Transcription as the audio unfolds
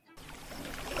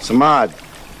Samad,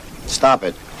 stop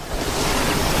it.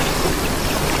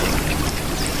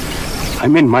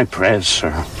 I'm in my prayers,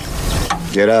 sir.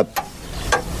 Get up.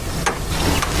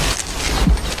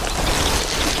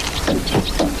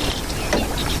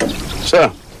 Sir,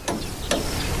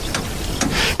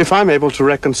 if I'm able to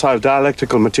reconcile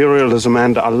dialectical materialism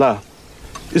and Allah,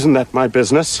 isn't that my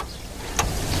business?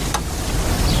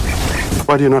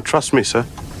 Why do you not trust me, sir?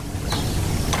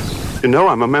 You know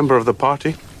I'm a member of the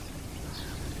party.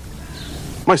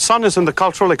 My son is in the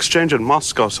cultural exchange in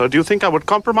Moscow, sir. Do you think I would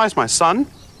compromise my son?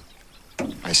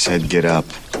 I said get up.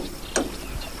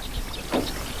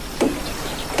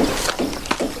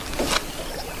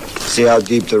 See how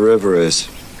deep the river is.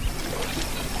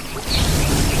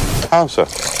 How, sir?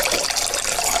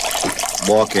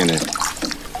 Walk in it.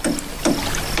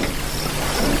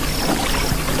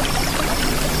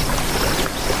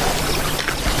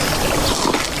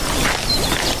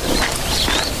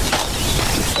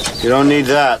 You don't need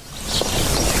that.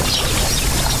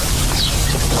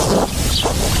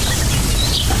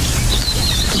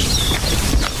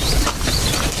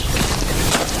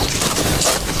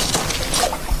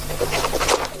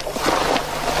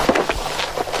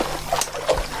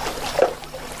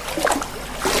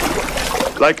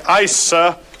 Like ice,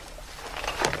 sir.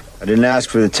 I didn't ask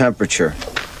for the temperature.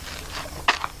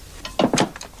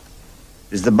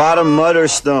 Is the bottom mud or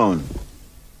stone?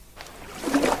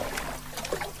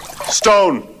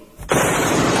 Stone.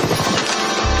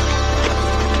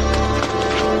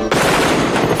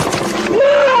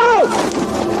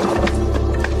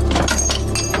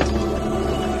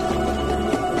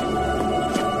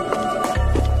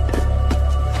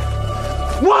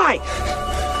 Why?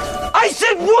 I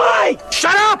said why?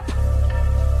 Shut up!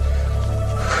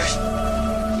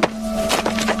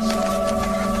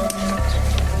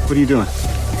 What are you doing?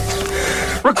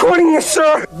 Recording you,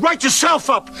 sir! Write yourself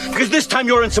up, because this time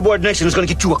your insubordination is going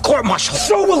to get you a court-martial.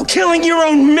 So will killing your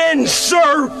own men,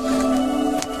 sir!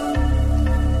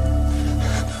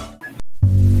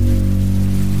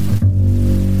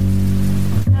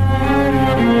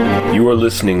 You are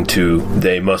listening to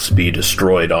They Must Be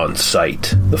Destroyed on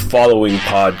Sight. The following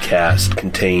podcast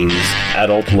contains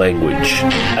adult language,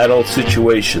 adult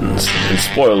situations, and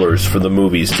spoilers for the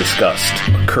movies discussed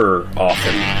occur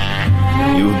often.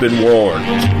 You've been warned.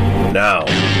 Now,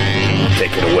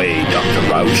 take it away, Dr.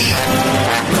 Rausch.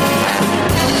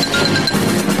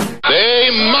 They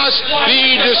must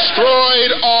be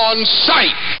destroyed on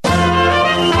sight.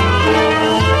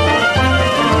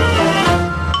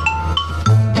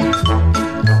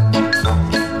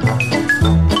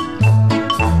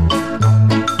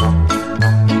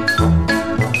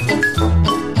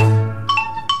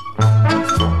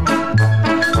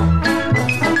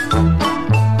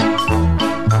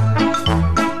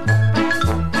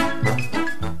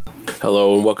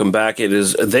 Hello and welcome back. It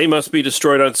is They Must Be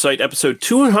Destroyed on Sight, episode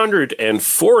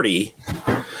 240.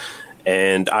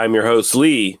 And I'm your host,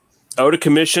 Lee. Out of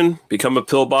commission, become a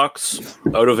pillbox.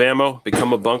 Out of ammo,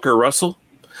 become a bunker, Russell.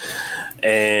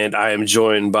 And I am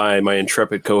joined by my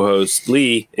intrepid co-host,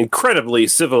 Lee, incredibly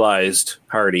civilized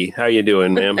Hardy. How you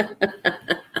doing, ma'am?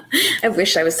 I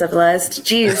wish I was civilized.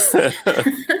 Jeez.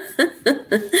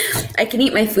 I can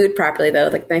eat my food properly, though,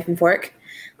 like knife and fork.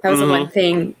 That was the one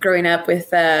thing growing up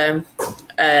with a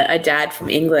dad from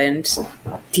England.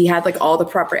 He had like all the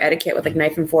proper etiquette with like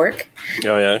knife and fork.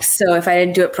 Oh, yeah. So if I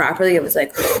didn't do it properly, it was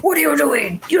like, "What are you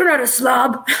doing? You're not a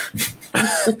slob."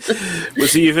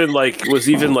 Was he even like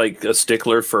a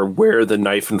stickler for where the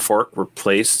knife and fork were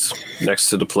placed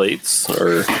next to the plates?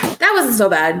 Or that wasn't so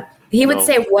bad. He would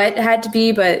say what had to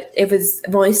be, but it was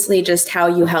mostly just how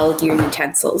you held your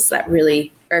utensils that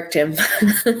really irked him.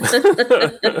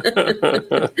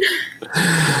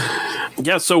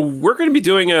 Yeah, so we're going to be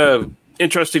doing a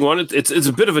interesting one. It's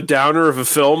a bit of a downer of a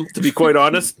film, to be quite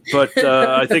honest, but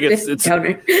I think it's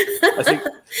downer. I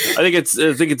think it's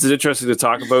interesting to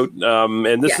talk about.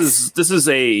 And this is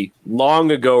a long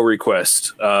ago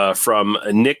request from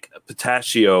Nick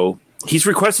Pataccio. He's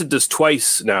requested this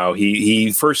twice now.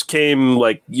 He first came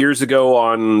like years ago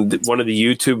on one of the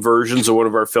YouTube versions of one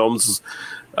of our films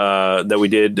that we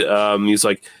did. He's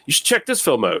like, "You should check this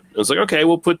film out." I was like, "Okay,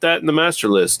 we'll put that in the master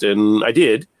list," and I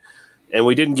did. And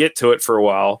we didn't get to it for a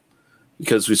while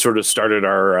because we sort of started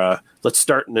our let's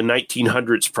start in the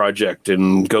 1900s project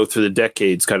and go through the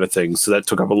decades kind of thing. So that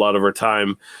took up a lot of our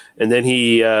time. And then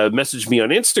he messaged me on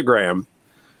Instagram,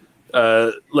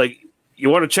 you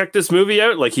want to check this movie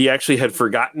out? Like, he actually had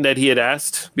forgotten that he had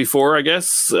asked before, I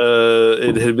guess.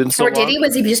 It had been so long. Or did he?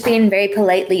 Was he just being very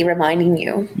politely reminding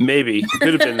you? Maybe.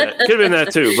 Could have been that. Could have been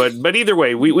that too. But either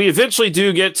way, we eventually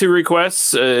do get to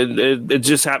requests. It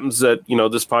just happens that,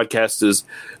 this podcast is,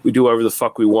 we do whatever the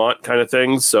fuck we want kind of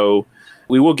thing. So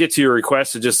we will get to your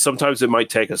requests. It just, sometimes it might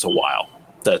take us a while.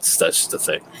 That's the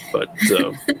thing. But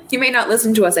you may not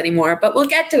listen to us anymore, but we'll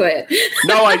get to it.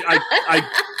 No,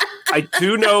 I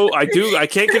do know. I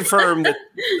can confirm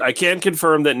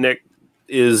that Nick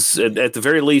is, at the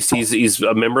very least, he's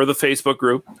a member of the Facebook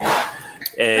group,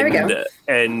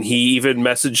 and he even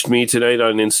messaged me tonight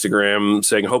on Instagram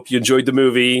saying, "Hope you enjoyed the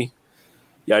movie."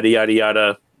 Yada yada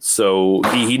yada. So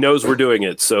he knows we're doing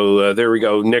it. So there we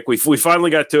go, Nick. We finally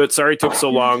got to it. Sorry it took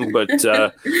so long, but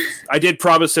I did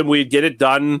promise him we'd get it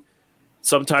done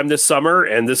sometime this summer,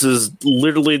 and this is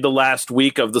literally the last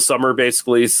week of the summer,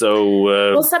 basically. So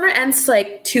well, summer ends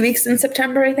like 2 weeks in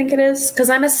September, I think it is,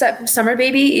 because I'm a summer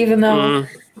baby, even though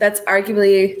that's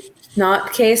arguably not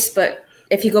the case. But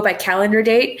if you go by calendar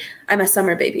date, I'm a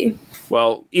summer baby.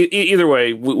 Well, either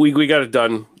way, we got it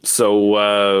done.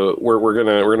 So we're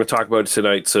gonna talk about it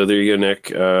tonight. So there you go,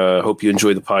 Nick. Hope you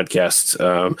enjoy the podcast.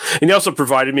 And he also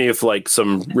provided me with like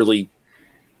some really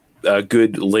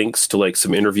good links to like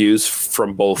some interviews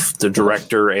from both the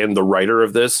director and the writer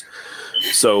of this.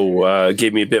 So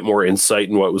gave me a bit more insight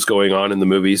in what was going on in the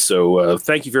movie. So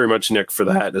thank you very much, Nick, for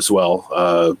that as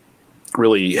well.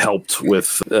 Really helped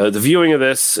with the viewing of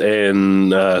this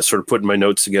and sort of putting my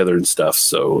notes together and stuff.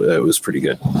 So it was pretty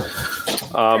good.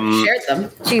 Shared them.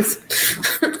 Jeez.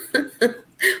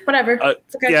 Whatever.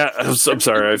 It's okay. Yeah, I'm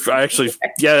sorry. I'm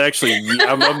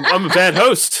a bad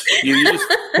host. You just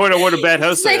point out what a bad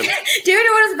host I am. Do you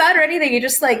know what it's about or anything? You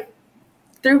just like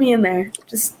threw me in there.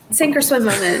 Just sink or swim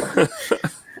moment.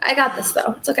 I got this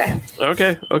though. It's okay.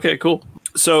 Okay, cool.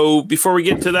 So before we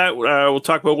get to that, we'll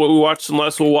talk about what we watched in the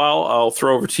last little while. I'll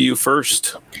throw over to you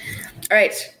first. All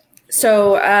right.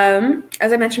 So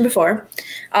as I mentioned before,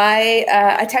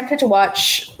 I attempted to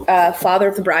watch Father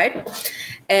of the Bride,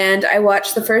 and I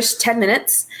watched the first 10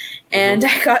 minutes, and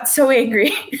I got so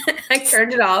angry. I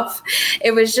turned it off.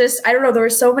 It was just, I don't know, there were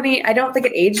so many, I don't think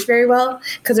it aged very well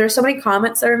because there were so many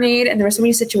comments that were made and there were so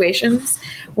many situations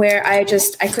where I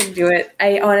couldn't do it.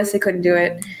 I honestly couldn't do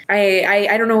it.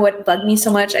 I don't know what bugged me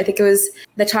so much. I think it was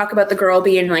the talk about the girl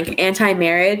being like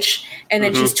anti-marriage, and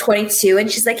then she's 22 and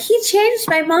she's like, he changed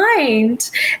my mind.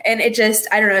 And it just,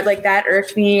 I don't know, like that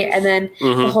irked me. And then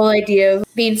the whole idea of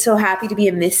being so happy to be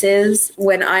a Mrs.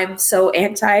 when I'm so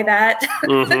anti that.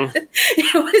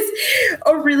 It was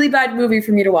a really bad movie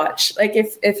for me to watch. Like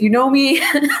if you know me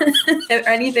or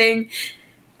anything,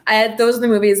 those are the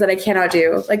movies that I cannot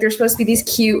do. Like they're supposed to be these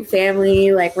cute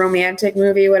family, like romantic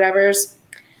movie, whatever's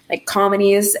like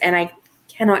comedies, and I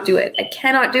cannot do it. I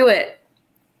cannot do it.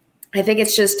 I think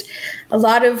it's just a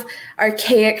lot of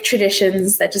archaic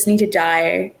traditions that just need to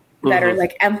die that are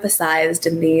like emphasized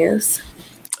in these.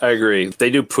 I agree.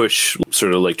 They do push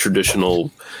sort of like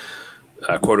traditional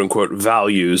quote unquote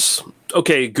values.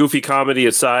 Okay, goofy comedy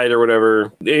aside or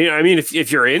whatever. I mean,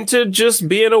 if you're into just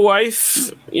being a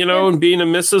wife, and being a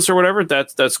missus or whatever,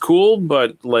 that's cool.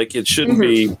 But like, it shouldn't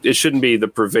be the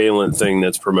prevalent thing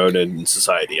that's promoted in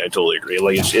society. I totally agree.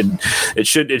 Like it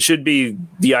should be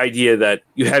the idea that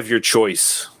you have your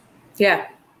choice. Yeah.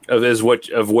 Of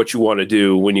what you want to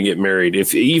do when you get married.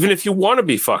 Even if you want to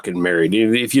be fucking married,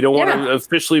 if you don't want to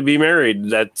officially be married,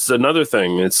 that's another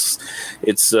thing. It's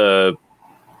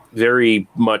very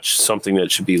much something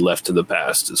that should be left to the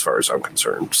past as far as I'm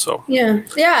concerned. So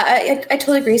I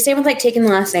totally agree. Same with like taking the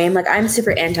last name. Like I'm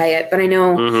super anti it, but I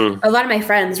know a lot of my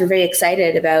friends were very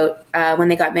excited about when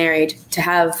they got married to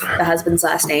have the husband's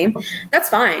last name. That's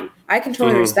fine. I can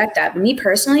totally respect that. But me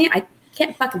personally, I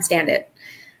can't fucking stand it.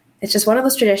 It's just one of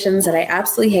those traditions that I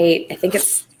absolutely hate. I think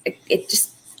it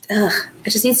just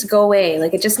needs to go away.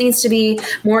 Like it just needs to be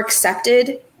more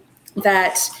accepted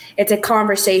that it's a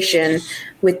conversation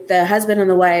with the husband and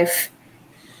the wife.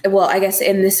 Well, I guess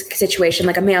in this situation,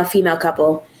 like a male-female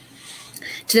couple,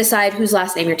 to decide whose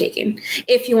last name you're taking.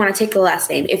 If you want to take the last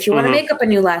name, if you want to make up a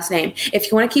new last name, if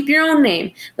you want to keep your own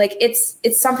name, like it's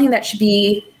something that should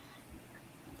be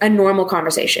a normal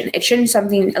conversation. It shouldn't be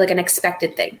something like an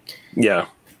expected thing. Yeah.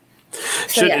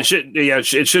 It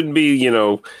shouldn't be,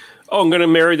 I'm going to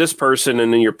marry this person.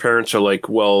 And then your parents are like,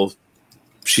 well,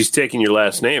 she's taking your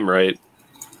last name, right?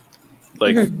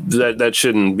 Like that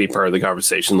shouldn't be part of the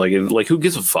conversation. Like who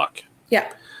gives a fuck?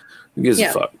 Yeah. Who gives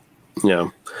a fuck? Yeah.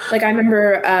 Like I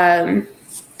remember, I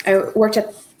worked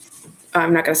at,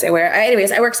 I'm not going to say where.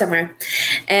 Anyways, I worked somewhere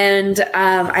And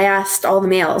I asked all the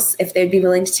males if they'd be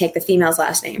willing to take the female's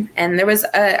last name. And there was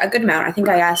a good amount. I think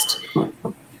I asked, I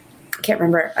can't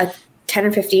remember, 10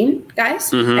 or 15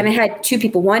 guys. And I had 2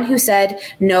 people. One who said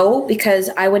no, because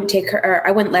I wouldn't take her, or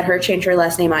I wouldn't let her change her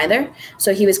last name either.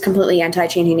 So he was completely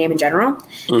anti-changing name in general.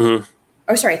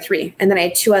 Oh, sorry, 3. And then I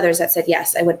had 2 others that said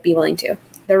yes, I would be willing to.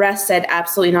 The rest said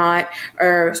absolutely not,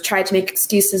 or tried to make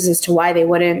excuses as to why they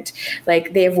wouldn't.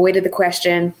 Like, they avoided the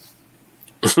question.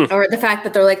 Or the fact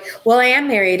that they're like, well, I am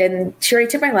married and she already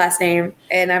took my last name.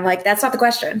 And I'm like, that's not the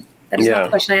question. That is not the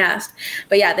question I asked.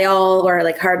 But yeah, they all were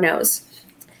like hard nose.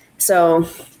 So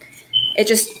it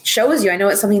just shows you. I know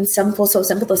it's something simple, so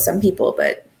simple to some people,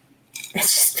 but it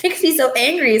just makes me so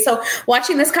angry. So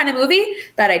watching this kind of movie,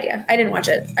 bad idea. I didn't watch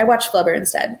it. I watched Flubber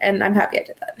instead, and I'm happy I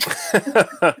did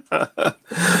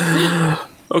that.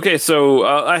 Okay, so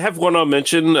I have one I'll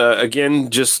mention. Again,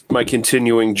 just my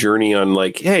continuing journey on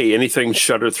like, hey, anything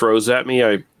Shudder throws at me,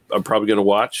 I'm probably going to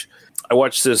watch. I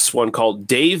watched this one called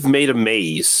Dave Made a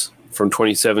Maze from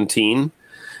 2017.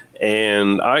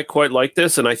 And I quite like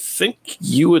this, and I think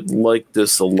you would like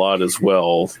this a lot as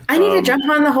well. I need to jump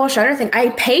on the whole Shudder thing.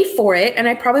 I pay for it, and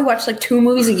I probably watch like 2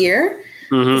 movies a year.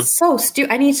 It's so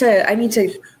stupid. I need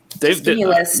to give me a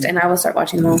list, and I will start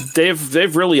watching them all.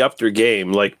 They've really upped their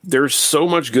game. Like, there's so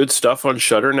much good stuff on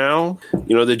Shudder now.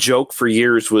 You know, the joke for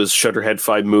years was Shudder had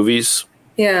 5 movies.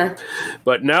 Yeah,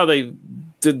 but now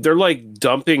they're like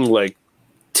dumping like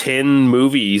 10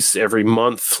 movies every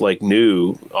month, like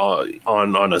new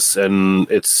on us, and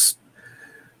it's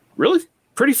really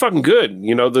pretty fucking good.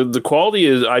 You know, the quality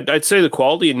is, I'd say the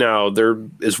quality now there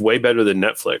is way better than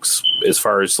Netflix as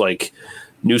far as like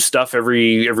new stuff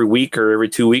every week or every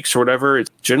 2 weeks or whatever.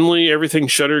 It's generally everything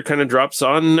Shudder kind of drops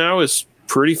on now is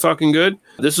pretty fucking good.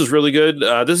 This is really good.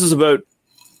 This is about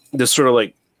this sort of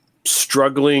like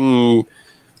struggling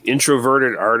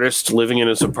introverted artist living in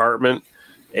his apartment.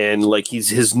 And like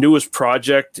his newest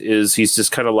project is he's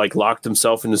just kind of like locked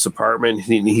himself in his apartment.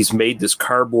 He's made this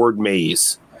cardboard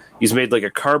maze. He's made like a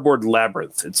cardboard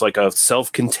labyrinth. It's like a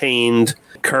self-contained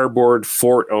cardboard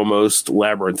fort almost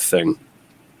labyrinth thing.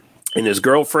 And his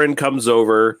girlfriend comes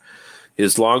over,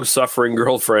 his long-suffering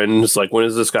girlfriend is like, when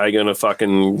is this guy going to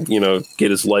fucking,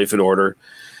 get his life in order?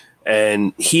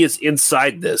 And he is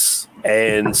inside this.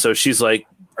 And so she's like,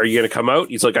 are you going to come out?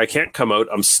 He's like, I can't come out.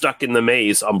 I'm stuck in the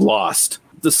maze. I'm lost.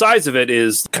 The size of it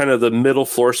is kind of the middle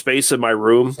floor space in my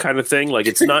room kind of thing. Like,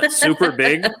 it's not super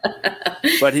big,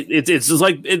 but it's just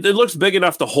like, it looks big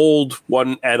enough to hold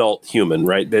one adult human,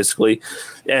 right? Basically.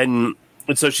 And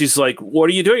so she's like, what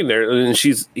are you doing there? And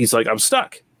he's like, I'm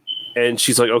stuck. And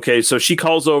she's like, okay. So she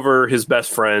calls over his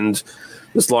best friend,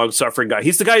 this long suffering guy.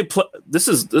 He's the guy who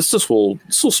this will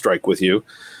strike with you.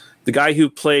 The guy who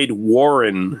played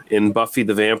Warren in Buffy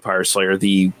the Vampire Slayer,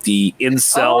 the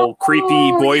incel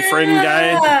creepy boyfriend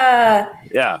guy.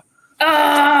 Yeah.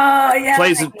 Oh yeah.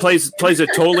 Plays a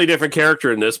totally different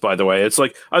character in this, by the way. It's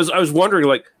like I was wondering,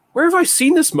 like, where have I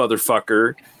seen this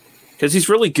motherfucker? Because he's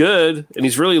really good and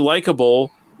he's really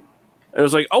likable. And I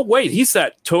was like, oh wait, he's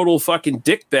that total fucking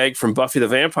dickbag from Buffy the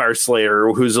Vampire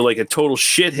Slayer who's like a total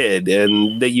shithead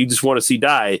and that you just want to see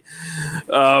die.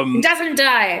 He doesn't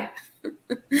die.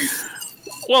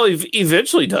 Well, he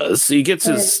eventually does. He gets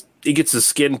his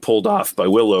skin pulled off by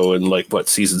Willow in like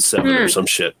season 7 or some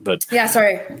shit. But yeah,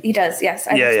 sorry, he does. Yes,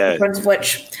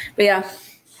 which, but yeah.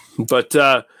 But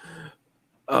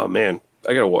oh man,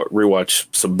 I gotta rewatch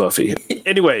some Buffy.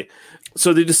 Anyway,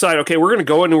 so they decide, okay, we're gonna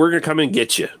go in and we're gonna come and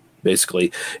get you,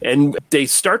 basically. And they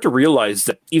start to realize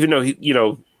that even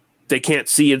though they can't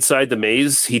see inside the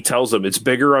maze, he tells them it's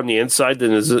bigger on the inside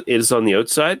than it is on the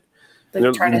outside.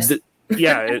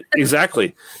 Yeah,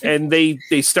 exactly. And they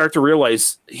start to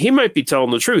realize he might be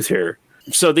telling the truth here.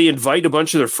 So they invite a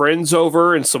bunch of their friends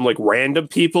over and some like random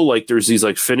people. Like there's these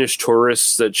like Finnish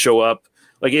tourists that show up.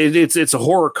 Like it's a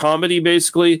horror comedy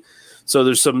basically. So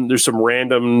there's some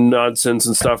random nonsense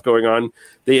and stuff going on.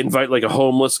 They invite like a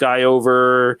homeless guy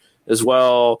over as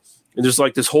well. And there's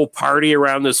like this whole party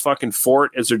around this fucking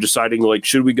fort as they're deciding like,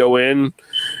 should we go in?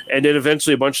 And then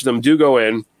eventually a bunch of them do go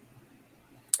in.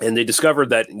 And they discovered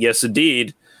that, yes,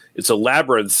 indeed, it's a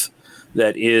labyrinth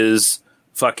that is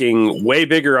fucking way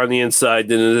bigger on the inside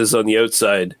than it is on the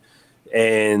outside.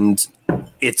 And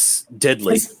it's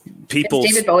deadly. Is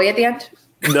David Bowie at the end?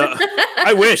 No,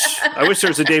 I wish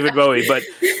there was a David Bowie, but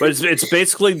it's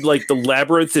basically like the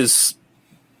labyrinth is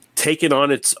taken on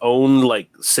its own like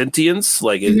sentience.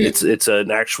 Like it's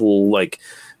an actual like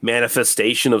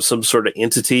manifestation of some sort of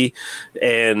entity.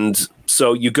 And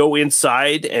so you go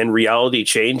inside and reality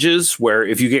changes, where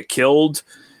if you get killed,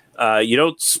 you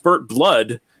don't spurt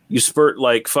blood, you spurt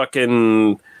like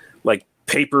fucking like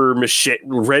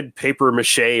red paper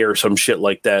mache or some shit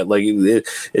like that. Like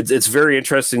it's very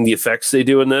interesting the effects they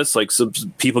do in this. Like some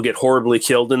people get horribly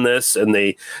killed in this, and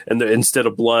instead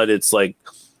of blood, it's like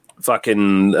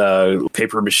fucking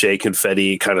paper mache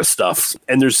confetti kind of stuff.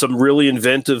 And there's some really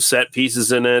inventive set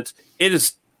pieces in it. It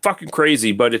is fucking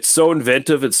crazy, but it's so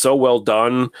inventive. It's so well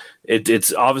done.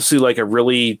 It's obviously like a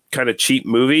really kind of cheap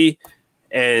movie,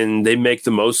 and they make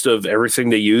the most of everything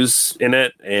they use in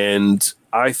it. And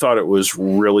I thought it was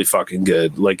really fucking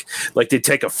good. Like they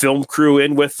take a film crew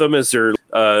in with them as they're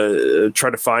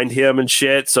trying to find him and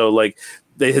shit. So like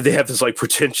they have this like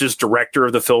pretentious director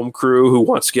of the film crew who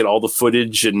wants to get all the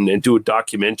footage and do a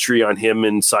documentary on him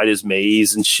inside his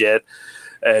maze and shit.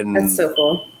 And That's so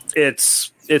cool.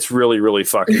 It's really, really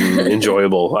fucking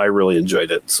enjoyable. I really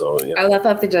enjoyed it. So yeah. I'll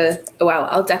have to. Wow,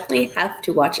 I'll definitely have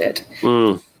to watch it.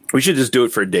 We should just do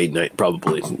it for a date night.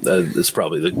 Probably that's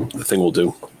probably the thing we'll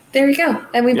do. There we go,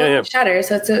 and we both have Shudder,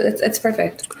 so it's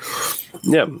perfect.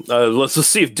 Yeah, let's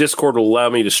see if Discord will allow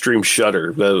me to stream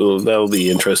Shudder. That'll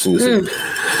be interesting to see.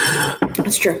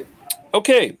 That's true.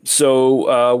 Okay,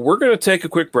 so we're going to take a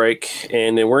quick break,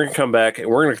 and then we're going to come back, and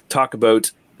we're going to talk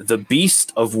about The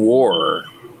Beast of War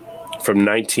from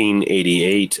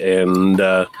 1988. And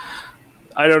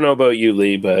I don't know about you,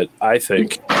 Lee, but I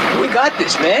think we got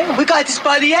this, man. We got this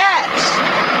by the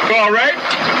ass. All right.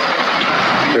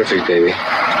 Perfect, baby.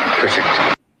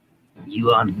 Perfect.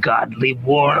 You ungodly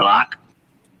warlock.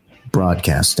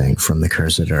 Broadcasting from the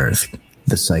cursed earth,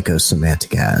 the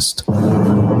Psychosemanticast.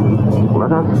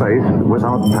 Let us face,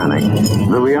 without panic,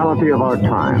 the reality of our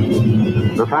time.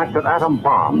 The fact that atom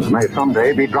bombs may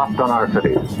someday be dropped on our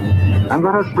cities. And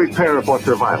let us prepare for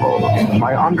survival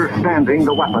by understanding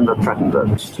the weapon that threatens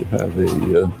us. To have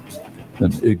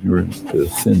an ignorant,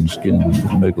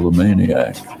 thin-skinned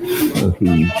megalomaniac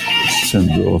who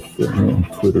sends off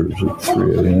Twitters at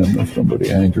 3 a.m. if somebody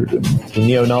angered him. The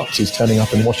neo-Nazis turning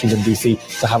up in Washington, D.C.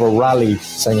 to have a rally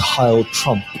saying Heil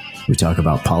Trump. We talk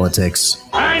about politics.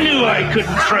 I knew I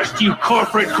couldn't trust you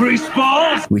corporate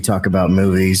greaseballs! We talk about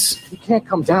movies. You can't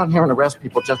come down here and arrest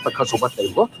people just because of what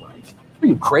they look like. Are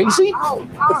you crazy?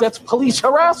 But that's police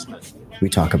harassment. We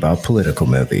talk about political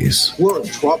movies. We're in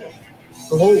trouble.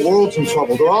 The whole world's in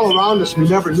trouble. They're all around us and we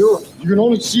never knew it. You can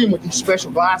only see them with these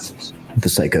special glasses. The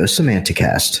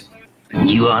Psychosemanticast.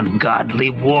 You ungodly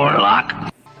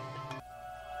warlock.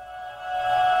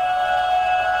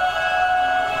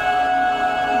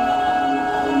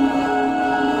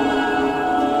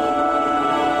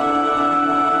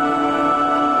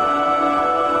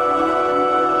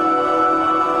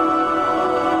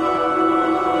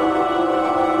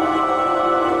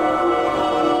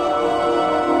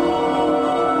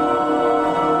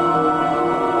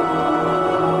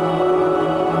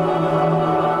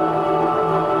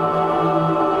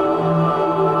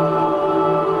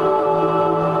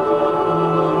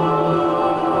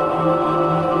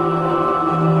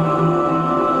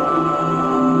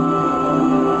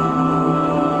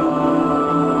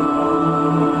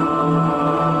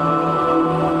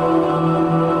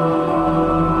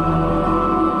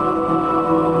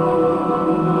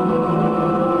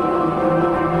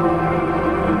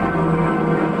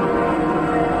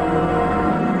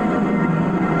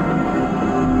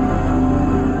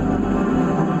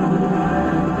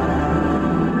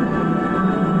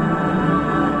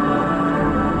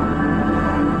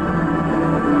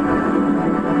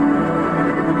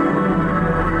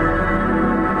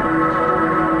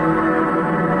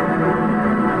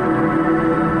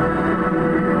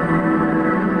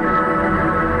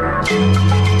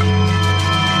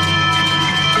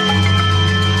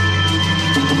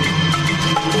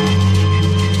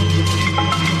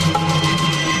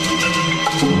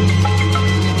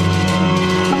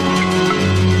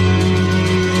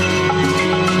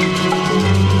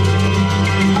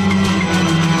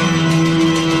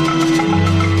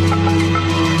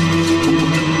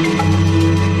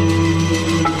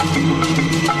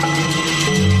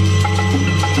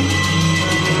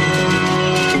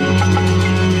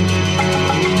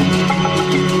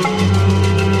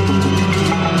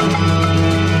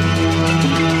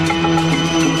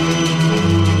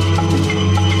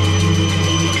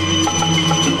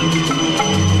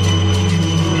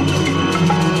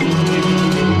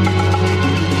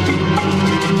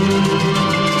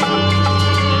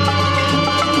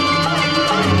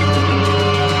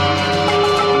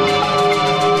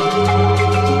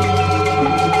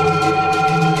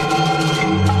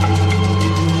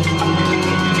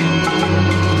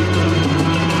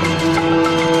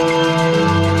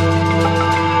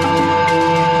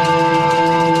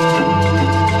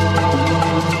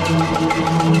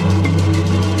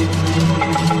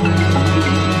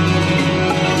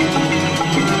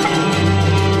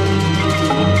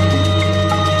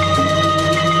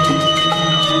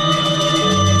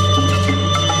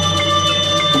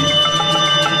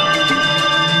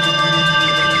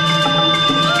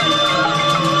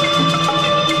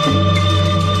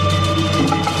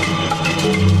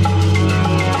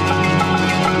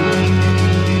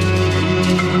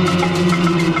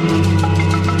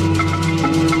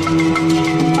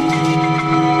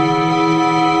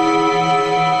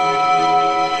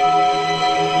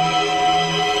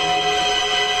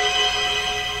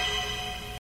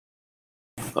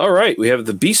 right, we have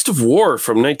The Beast of War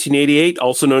from 1988,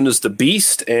 also known as The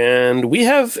Beast, and we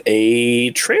have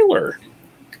a trailer.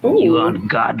 Ooh. You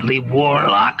ungodly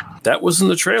warlock. That was in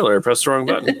the trailer. I pressed the wrong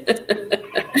button.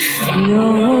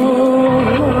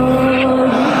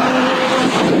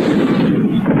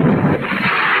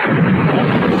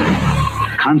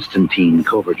 Konstantin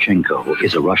Koverchenko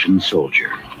is a Russian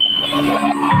soldier.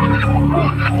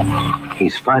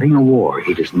 He's fighting a war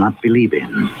he does not believe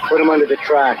in. Put him under the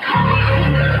track.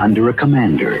 Under a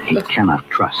commander he cannot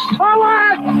trust.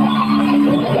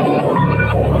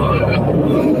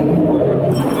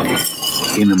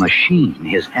 In a machine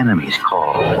his enemies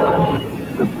call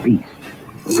the Beast.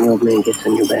 When the old man gets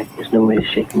on your back, there's no way to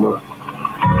shake him off.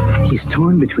 He's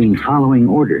torn between following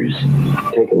orders.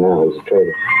 Take him now, he's a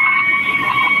traitor.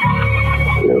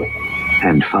 No.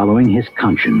 And following his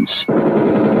conscience. Shut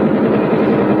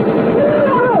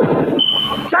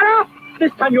up!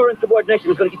 This time your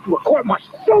insubordination is going to get you a court-martial.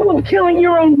 Someone killing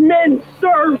your own men,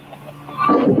 sir!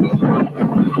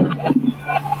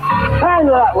 Hang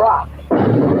that rock!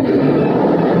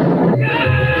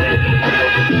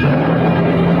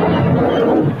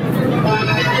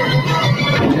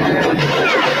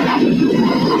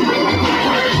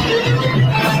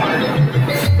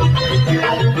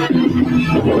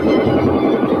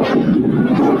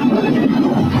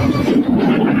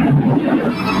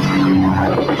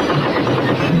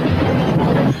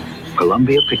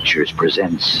 Columbia Pictures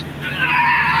presents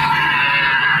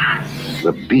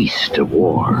The Beast of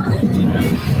War.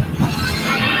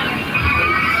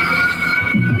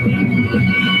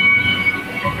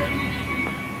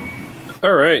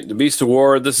 All right, The Beast of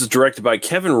War. This is directed by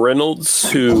Kevin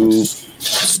Reynolds, who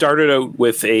started out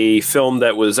with a film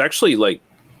that was actually like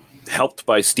helped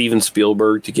by Steven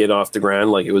Spielberg to get off the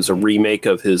ground. Like it was a remake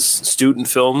of his student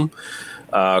film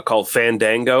called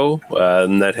Fandango,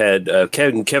 and that had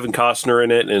Kevin Costner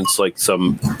in it, and it's like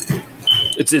some.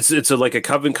 It's like a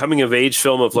coming of age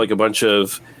film of like a bunch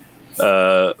of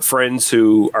friends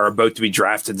who are about to be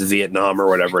drafted to Vietnam or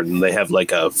whatever, and they have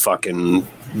like a fucking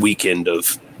weekend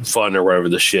of fun or whatever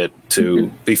the shit to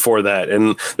before that.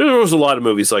 And there was a lot of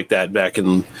movies like that back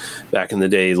in the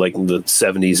day, like in the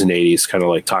 70s and 80s, kind of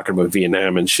like talking about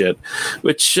Vietnam and shit,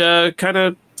 which kind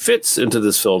of fits into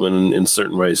this film in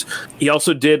certain ways. He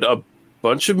also did a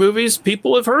bunch of movies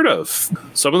people have heard of.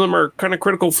 Some of them are kind of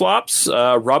critical flops.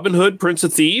 Robin Hood, Prince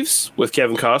of Thieves with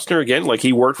Kevin Costner. Again, like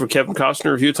he worked with Kevin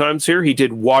Costner a few times here. He did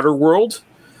Waterworld,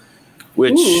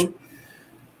 which... Ooh.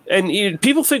 And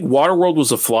people think Waterworld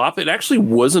was a flop. It actually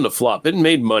wasn't a flop. It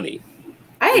made money.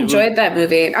 I enjoyed that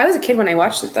movie. I was a kid when I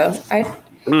watched it, though. I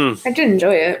did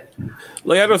enjoy it.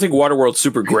 Like, I don't think Waterworld's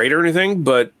super great or anything,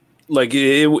 but like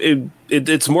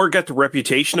it's more got the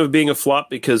reputation of being a flop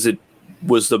because it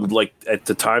was at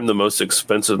the time the most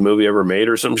expensive movie ever made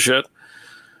or some shit,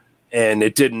 and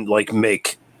it didn't like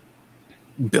make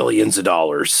billions of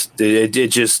dollars. It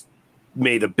just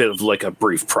made a bit of like a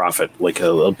brief profit, like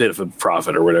a bit of a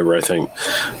profit or whatever, I think.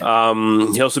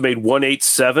 He also made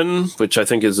 187, which I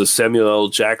think is a Samuel L.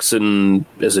 Jackson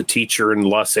as a teacher in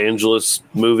Los Angeles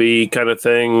movie kind of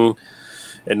thing.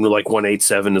 And like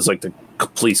 187 is like the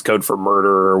police code for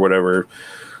murder or whatever,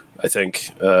 I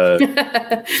think.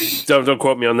 Don't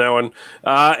quote me on that one.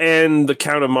 And The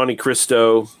Count of Monte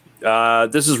Cristo.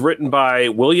 This is written by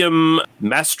William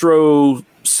Mastro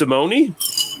Simone.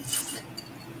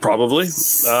 Probably.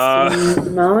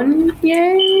 Simone?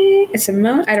 Yay?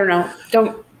 Simone? I don't know.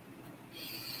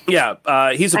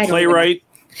 Yeah, he's a playwright.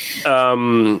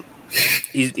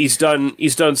 He's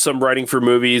done some writing for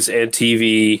movies and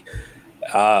TV.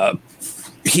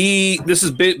 This is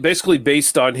basically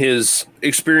based on his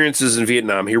experiences in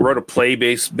Vietnam. He wrote a play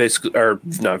Afghanistan.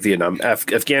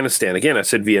 Again, I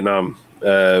said Vietnam,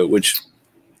 which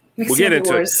we'll get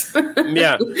into it.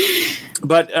 Yeah.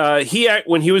 But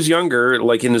when he was younger,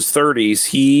 like in his 30s,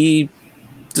 he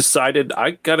decided,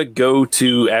 I got to go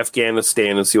to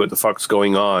Afghanistan and see what the fuck's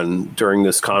going on during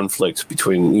this conflict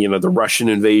between, the Russian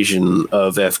invasion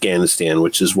of Afghanistan,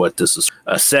 which is what this is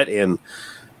set in.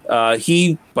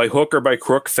 He, by hook or by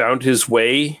crook, found his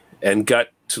way and got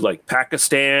to like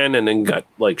Pakistan and then got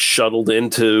like shuttled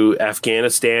into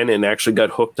Afghanistan and actually got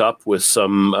hooked up with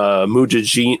some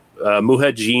Mujahideen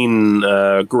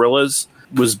guerrillas.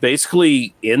 Was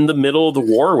basically in the middle of the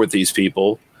war with these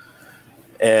people,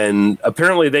 and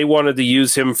apparently they wanted to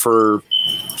use him for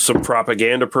some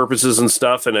propaganda purposes and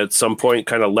stuff, and at some point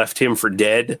kind of left him for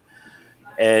dead,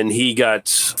 and he got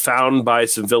found by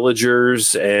some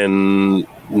villagers and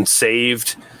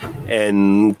saved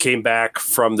and came back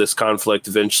from this conflict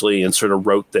eventually and sort of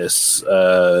wrote this.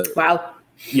 Wow.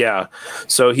 Yeah.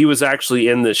 So he was actually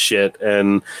in this shit.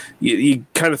 And you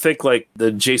kind of think like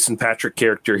the Jason Patric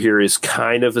character here is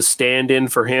kind of a stand-in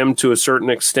for him to a certain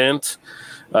extent.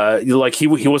 Like he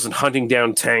wasn't hunting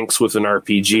down tanks with an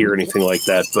RPG or anything like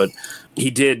that, but he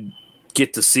did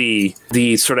get to see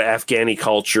the sort of Afghani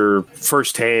culture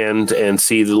firsthand and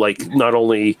see not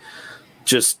only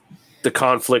just the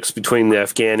conflicts between the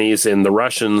Afghanis and the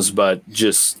Russians, but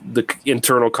just the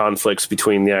internal conflicts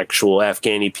between the actual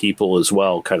Afghani people as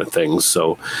well, kind of things.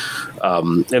 So,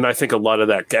 and I think a lot of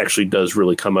that actually does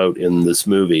really come out in this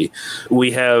movie.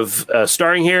 We have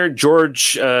starring here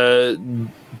George. I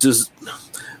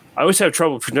always have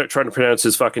trouble trying to pronounce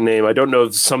his fucking name. I don't know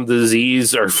if some of the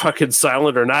Z's are fucking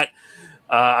silent or not.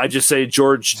 I just say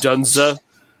George Dunza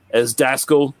as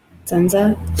Daskell.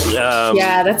 Dunza?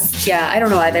 I don't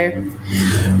know either.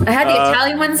 I had the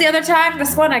Italian ones the other time.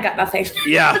 This one, I got nothing.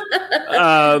 Yeah.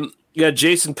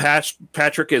 Jason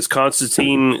Patric is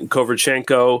Konstantin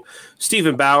Kovalchenko.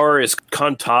 Stephen Bauer is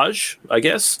Kontaj, I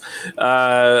guess.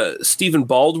 Stephen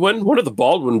Baldwin, one of the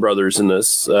Baldwin brothers in this.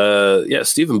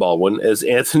 Stephen Baldwin as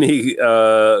Anthony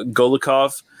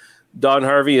Golikov. Don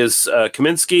Harvey as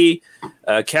Kaminsky.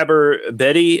 Kabir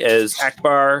Bedi as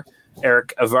Akbar.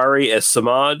 Eric Avari as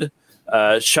Samad.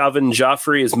 Shavin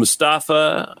Jaffrey as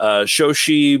Mustafa.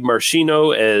 Shoshi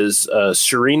Marshino as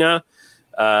Serena.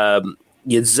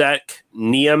 Yitzhak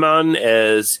Nieman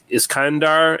as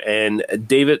Iskandar, and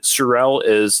David Sorrell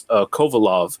as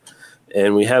Kovalov.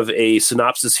 And we have a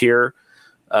synopsis here.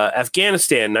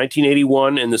 Afghanistan,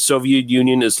 1981, and the Soviet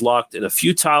Union is locked in a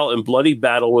futile and bloody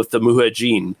battle with the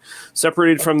Mujahideen.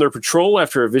 Separated from their patrol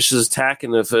after a vicious attack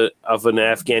of an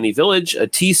Afghani village, a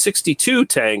T-62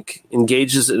 tank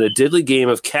engages in a deadly game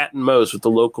of cat and mouse with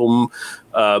the local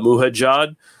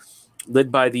Mujahid, led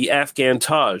by the Afghan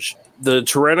Taj. The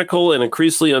tyrannical and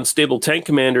increasingly unstable tank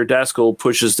commander Daskell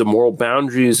pushes the moral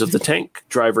boundaries of the tank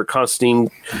driver Konstantin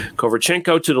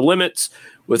Kovalchenko to the limits,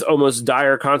 with almost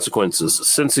dire consequences.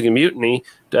 Sensing a mutiny,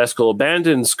 Daskell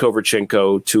abandons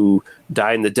Kovalchenko to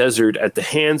die in the desert at the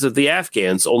hands of the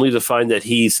Afghans, only to find that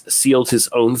he's sealed his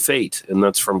own fate. And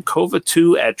that's from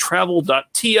Kova2 at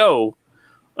travel.to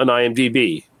on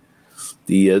IMDb.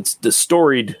 The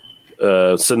storied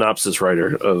synopsis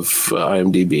writer of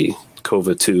IMDb,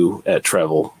 Kova2 at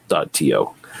travel.to.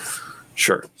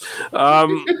 Sure.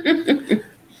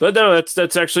 But no,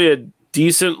 that's actually a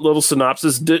decent little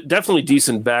synopsis. Definitely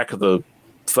decent back of the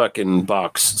fucking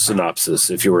box synopsis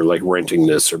if you were like renting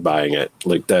this or buying it.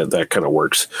 Like that kind of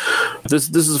works. This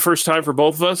is the first time for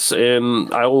both of us,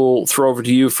 and I will throw over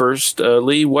to you first.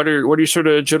 Lee, what are your sort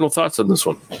of general thoughts on this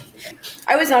one?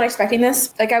 I was not expecting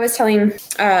this. Like I was telling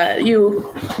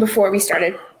you before we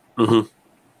started. Mm-hmm.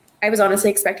 I was honestly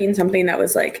expecting something that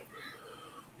was like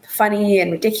funny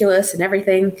and ridiculous and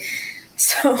everything.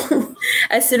 So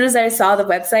as soon as I saw the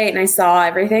website and I saw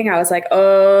everything, I was like,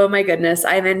 oh my goodness,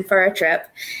 I'm in for a trip.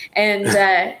 And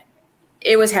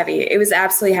it was heavy. It was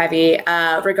absolutely heavy.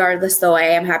 Regardless, though, I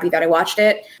am happy that I watched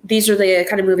it. These are the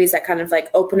kind of movies that kind of like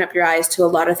open up your eyes to a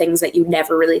lot of things that you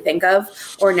never really think of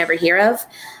or never hear of.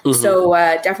 Mm-hmm. So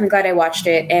definitely glad I watched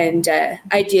it, and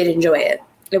I did enjoy it.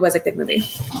 It was a good movie.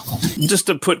 Just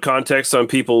to put context on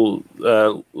people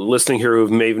listening here who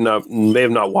may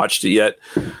have not watched it yet.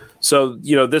 So,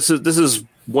 this is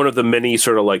one of the many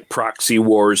sort of like proxy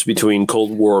wars between Cold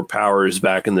War powers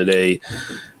back in the day,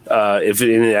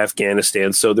 in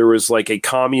Afghanistan. So there was like a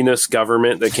communist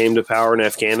government that came to power in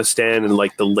Afghanistan in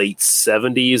like the late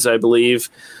 70s, I believe.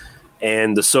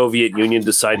 And the Soviet Union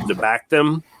decided to back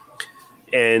them.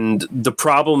 And the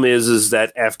problem is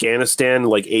that Afghanistan,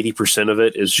 like 80% of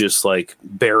it is just like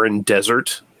barren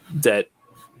desert that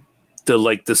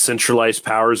the centralized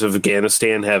powers of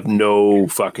Afghanistan have no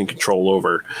fucking control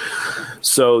over.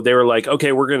 So they were like,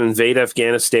 okay, we're going to invade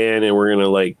Afghanistan and we're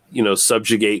going to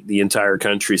subjugate the entire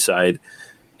countryside.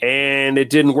 And it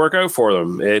didn't work out for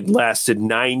them. It lasted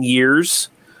 9 years.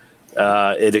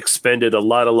 It expended a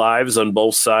lot of lives on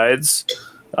both sides.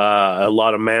 A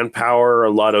lot of manpower,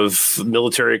 a lot of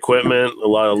military equipment, a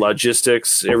lot of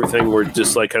logistics, everything were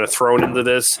just like kind of thrown into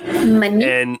this. Money.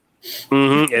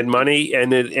 And money.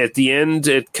 And at the end,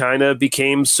 it kind of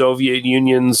became Soviet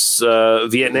Union's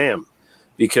Vietnam,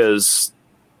 because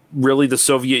really the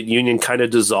Soviet Union kind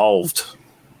of dissolved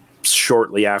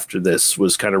shortly after this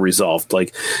was kind of resolved.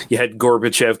 Like you had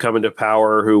Gorbachev come into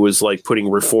power, who was like putting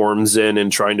reforms in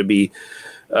and trying to be,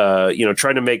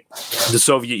 trying to make the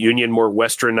Soviet Union more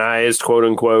westernized, quote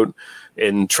unquote,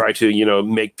 and try to,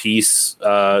 make peace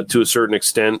to a certain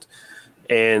extent.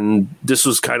 And this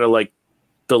was kind of like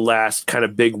the last kind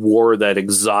of big war that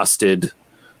exhausted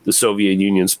the Soviet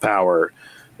Union's power.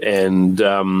 And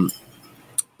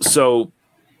so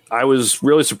I was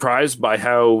really surprised by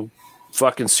how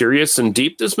fucking serious and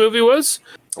deep this movie was.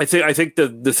 I think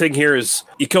the thing here is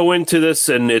you go into this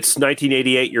and it's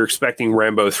 1988. You're expecting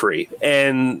Rambo 3,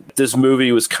 and this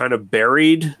movie was kind of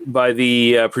buried by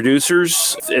the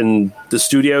producers in the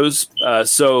studios.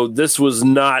 So this was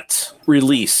not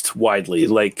released widely.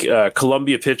 Like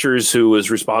Columbia Pictures, who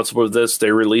was responsible for this,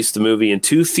 they released the movie in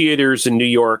 2 theaters in New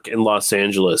York and Los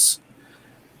Angeles,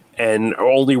 and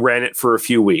only ran it for a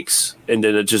few weeks, and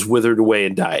then it just withered away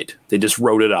and died. They just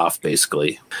wrote it off,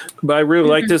 basically. But I really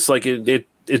like this. Like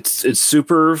it's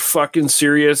super fucking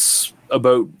serious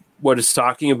about what it's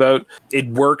talking about. It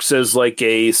works as like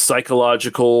a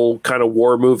psychological kind of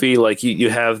war movie. Like you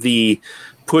have the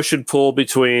push and pull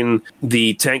between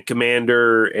the tank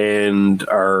commander and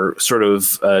our sort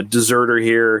of deserter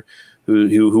here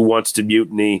who wants to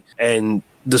mutiny, and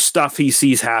the stuff he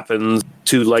sees happens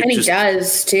to like, and he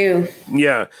does too.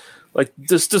 Yeah, like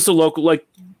this a local like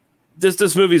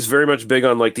this movie is very much big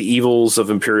on like the evils of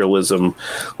imperialism.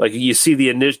 Like you see the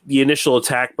initial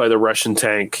attack by the Russian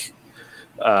tank,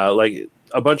 like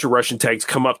a bunch of Russian tanks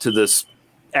come up to this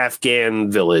Afghan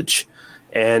village,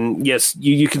 and yes,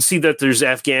 you can see that there's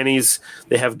Afghanis.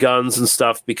 They have guns and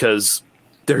stuff because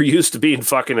they're used to being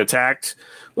fucking attacked.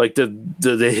 Like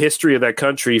the history of that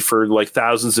country for like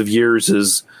thousands of years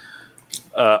is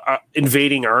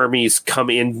invading armies come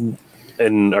in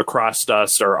and across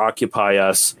us or occupy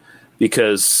us,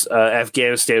 because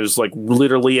Afghanistan is like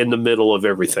literally in the middle of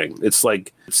everything. It's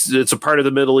like it's a part of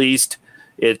the Middle East.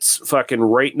 It's fucking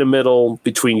right in the middle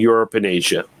between Europe and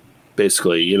Asia,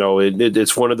 basically. You know,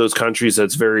 it's one of those countries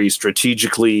that's very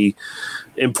strategically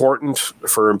important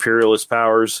for imperialist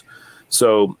powers.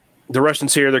 So the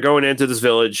Russians here, they're going into this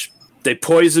village. They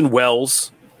poison wells.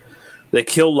 They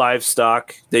kill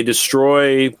livestock. They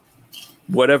destroy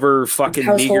whatever fucking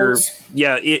households.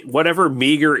 whatever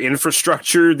meager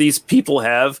infrastructure these people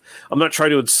have. I'm not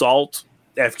trying to insult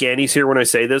Afghanis here when I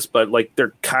say this, but like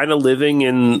they're kind of living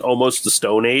in almost the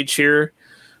Stone Age here.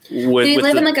 They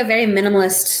live in like a very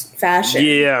minimalist fashion.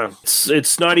 Yeah,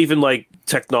 it's not even like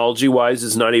technology wise.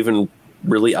 It's not even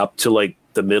really up to like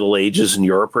the Middle Ages in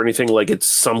Europe or anything. Like it's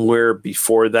somewhere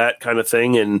before that kind of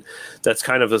thing, and that's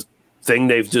kind of a thing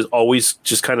they've just always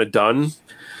just kind of done.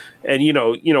 And you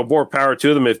know, more power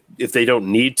to them if they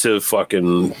don't need to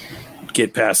fucking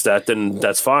get past that, then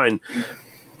that's fine.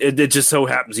 It just so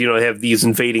happens, they have these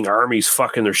invading armies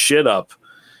fucking their shit up.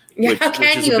 Yeah, how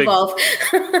can you evolve?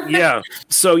 Yeah.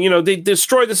 So, they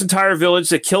destroy this entire village.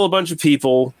 They kill a bunch of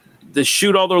people. They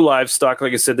shoot all their livestock.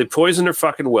 Like I said, they poison their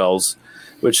fucking wells,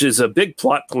 which is a big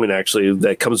plot point, actually,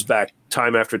 that comes back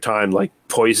time after time, like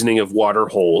poisoning of water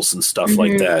holes and stuff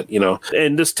like that,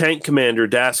 And this tank commander,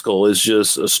 Daskal, is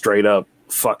just a straight up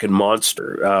fucking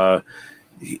monster.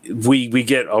 We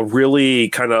get a really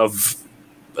kind of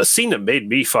a scene that made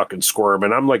me fucking squirm,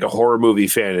 and I'm like a horror movie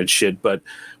fan and shit, but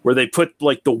where they put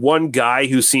like the one guy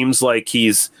who seems like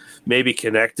he's maybe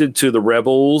connected to the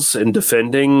rebels and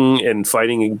defending and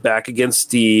fighting back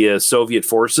against the Soviet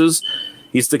forces.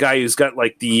 He's the guy who's got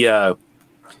like the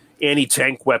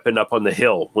anti-tank weapon up on the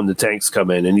hill when the tanks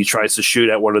come in, and he tries to shoot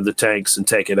at one of the tanks and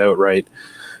take it out, right?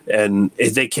 And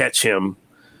they catch him,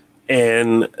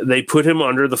 and they put him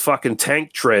under the fucking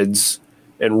tank treads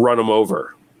and run him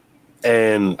over.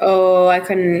 And I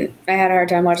had a hard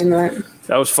time watching that.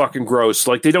 That was fucking gross.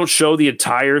 Like, they don't show the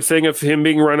entire thing of him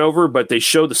being run over, but they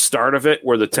show the start of it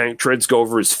where the tank treads go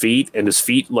over his feet and his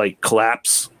feet like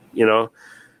collapse,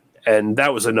 and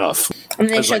that was enough. And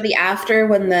they showed the after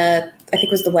when I think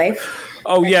it was the wife.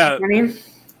 Oh yeah.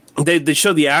 They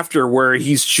show the after where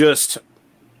he's just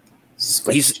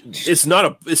it's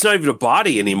not even a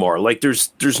body anymore. Like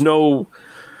there's no,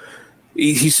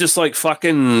 he's just like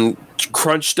fucking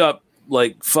crunched up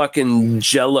like fucking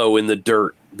jello in the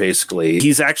dirt, basically.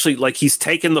 He's actually like he's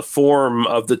taken the form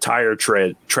of the tire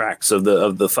tracks of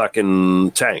the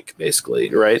fucking tank,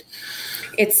 basically, right?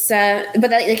 It's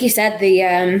but like you said,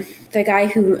 the guy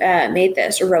who made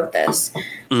this or wrote this,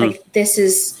 like this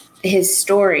is his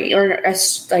story, or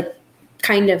like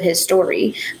kind of his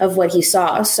story of what he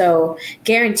saw. So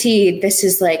guaranteed, this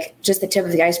is like just the tip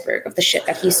of the iceberg of the shit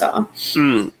that he saw.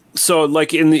 So,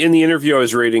 like in the interview I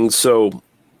was reading, so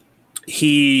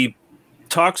he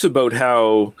talks about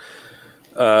how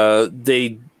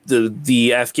the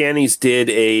Afghanis did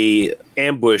a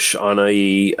ambush on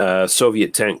a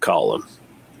Soviet tank column,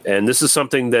 and this is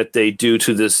something that they do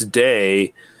to this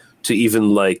day to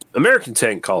even like American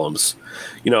tank columns.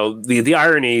 The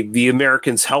irony: the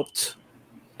Americans helped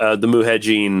the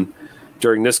Mujahideen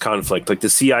during this conflict. Like the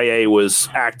CIA was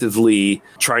actively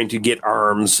trying to get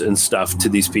arms and stuff to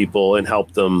these people and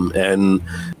help them, and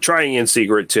trying in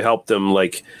secret to help them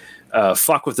like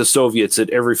fuck with the Soviets at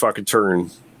every fucking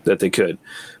turn that they could.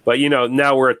 But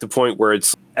now we're at the point where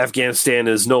it's Afghanistan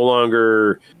is no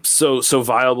longer so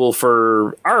viable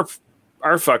for our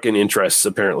fucking interests,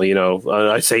 apparently.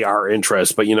 I say our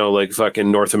interests, but like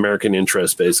fucking North American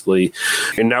interests, basically.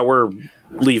 And now we're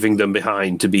leaving them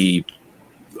behind to be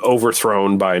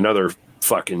overthrown by another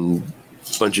fucking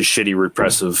bunch of shitty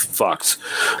repressive fucks.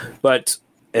 But,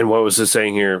 and what was it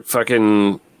saying here?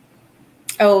 Fucking...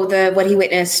 Oh, what he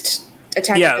witnessed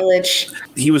attack the village.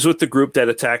 He was with the group that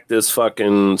attacked this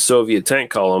fucking Soviet tank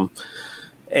column.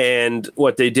 And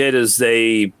what they did is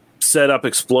they set up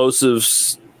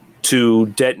explosives to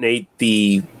detonate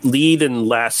the lead and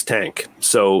last tank.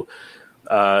 So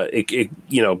it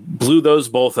blew those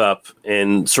both up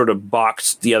and sort of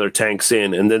boxed the other tanks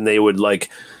in. And then they would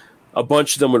a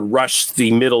bunch of them would rush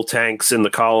the middle tanks in the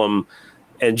column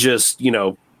and just,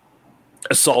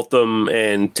 assault them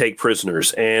and take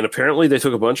prisoners. And apparently they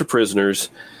took a bunch of prisoners,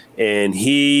 and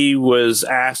he was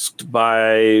asked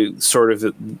by sort of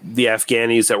the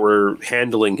Afghanis that were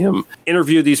handling him,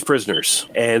 interview these prisoners.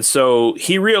 And so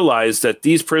he realized that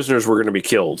these prisoners were going to be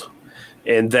killed,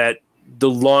 and that the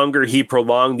longer he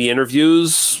prolonged the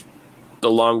interviews, the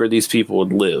longer these people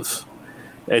would live.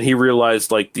 And he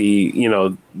realized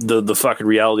the fucking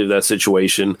reality of that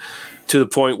situation, to the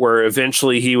point where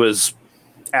eventually he was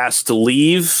asked to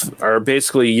leave, or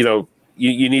basically, you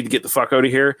need to get the fuck out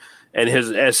of here. And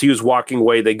as he was walking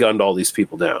away, they gunned all these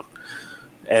people down.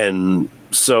 And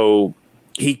so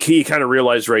he kind of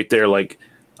realized right there,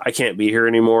 I can't be here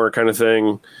anymore, kind of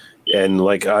thing. And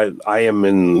I am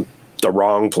in the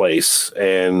wrong place.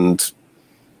 And,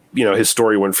 his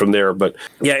story went from there. But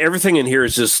yeah, everything in here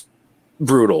is just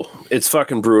brutal. It's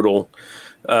fucking brutal.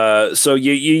 So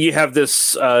you have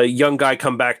this young guy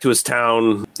come back to his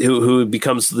town who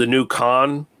becomes the new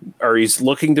Khan, or he's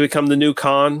looking to become the new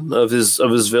Khan of his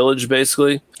village,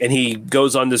 basically. And he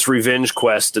goes on this revenge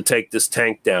quest to take this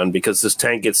tank down, because this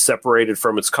tank gets separated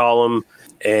from its column,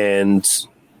 and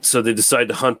so they decide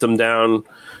to hunt them down.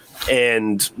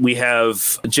 And we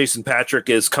have Jason Patrick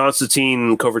as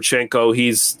Konstantin Kovalchenko.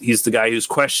 He's the guy who's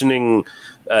questioning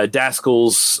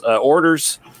Daskal's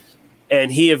orders.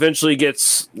 And he eventually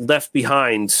gets left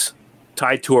behind,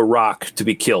 tied to a rock to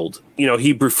be killed.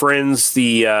 He befriends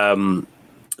the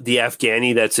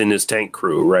Afghani that's in his tank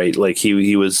crew, right?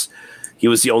 He was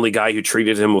the only guy who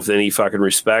treated him with any fucking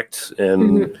respect,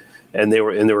 and they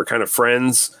were kind of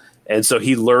friends. And so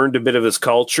he learned a bit of his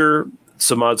culture,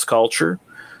 Samad's culture,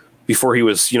 before he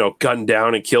was gunned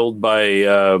down and killed by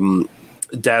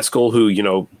Daskal,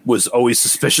 who was always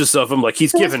suspicious of him.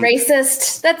 He's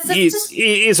racist.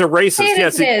 He's a racist.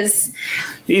 Yes,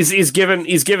 he's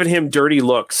given him dirty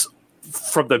looks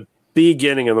from the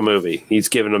beginning of the movie. He's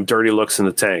given him dirty looks in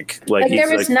the tank.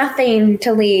 There was nothing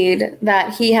to lead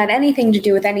that he had anything to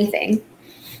do with anything.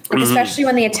 Especially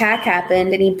when the attack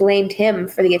happened, and he blamed him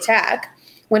for the attack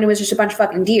when it was just a bunch of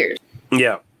fucking deers.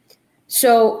 Yeah.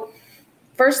 So,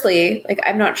 firstly,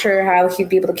 I'm not sure how he'd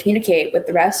be able to communicate with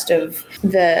the rest of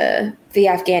the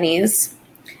Afghanis.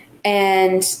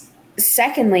 And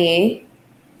secondly,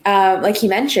 like he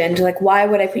mentioned, why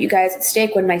would I put you guys at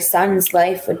stake when my son's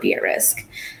life would be at risk?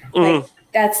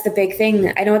 That's the big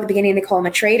thing. I know at the beginning they call him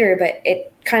a traitor, but it's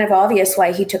kind of obvious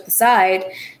why he took the side,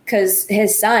 because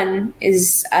his son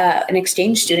is an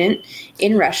exchange student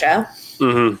in Russia.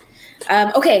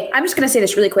 Okay, I'm just going to say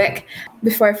this really quick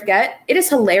before I forget. It is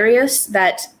hilarious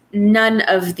that none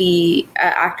of the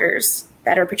actors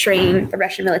that are portraying the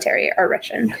Russian military are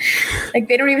Russian.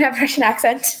 They don't even have a Russian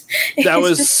accent. That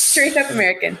was just straight up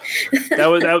American.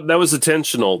 that was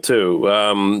intentional too.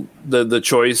 The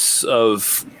choice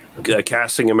of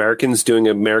casting Americans doing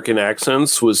American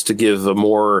accents was to give a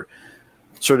more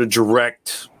sort of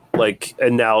direct,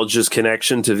 analogous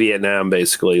connection to Vietnam,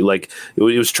 basically. It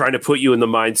was trying to put you in the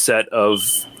mindset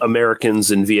of Americans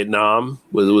in Vietnam.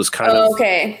 Was kind of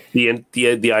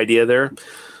the idea there.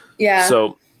 Yeah.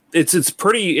 So it is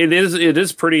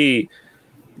pretty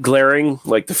glaring.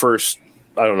 The first,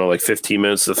 I don't know, 15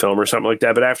 minutes of the film or something like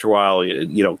that. But after a while,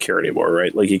 you don't care anymore,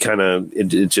 right? You kind of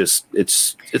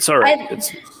it's all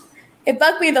right. It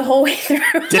bugged me the whole way through.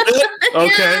 Did it?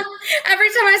 Okay. Yeah. Every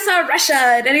time I saw Russia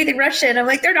and anything Russian, I'm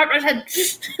they're not Russian.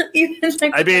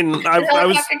 Even I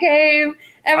was came.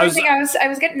 Everything. I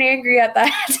was getting angry at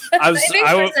that. It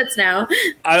makes more sense now.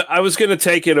 I was going to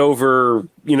take it over,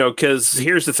 because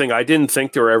here's the thing: I didn't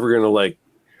think they were ever going to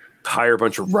hire a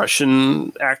bunch of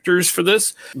Russian actors for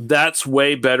this. That's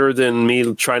way better than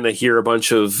me trying to hear a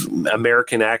bunch of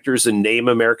American actors and name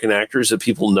American actors that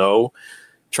people know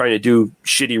trying to do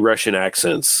shitty Russian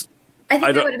accents. I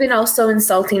think that would have been also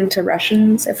insulting to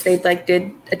Russians if they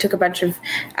took a bunch of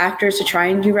actors to try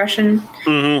and do Russian.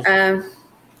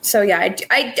 So yeah,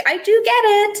 I do get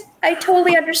it. I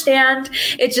totally understand.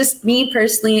 It's just me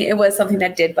personally, it was something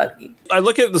that did bug me. I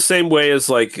look at it the same way as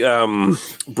like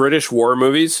British war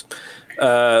movies.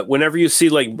 Whenever you see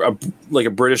like a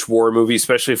British war movie,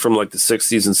 especially from like the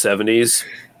 60s and 70s,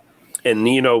 and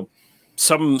you know,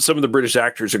 some of the British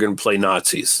actors are going to play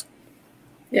Nazis.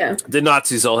 Yeah. The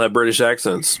Nazis all have British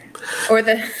accents. Or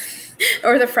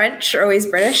the French are always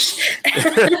British.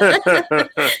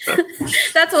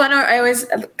 That's one I always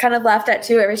kind of laughed at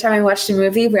too every time I watched a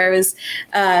movie where it was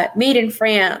made in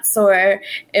France like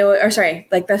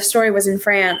the story was in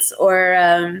France,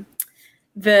 or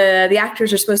the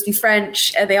actors are supposed to be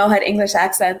French and they all had English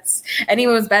accents. And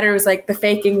even was better was like the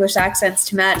fake English accents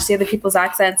to match the other people's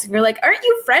accents. And you're like, aren't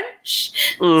you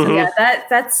French? So yeah,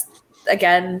 that's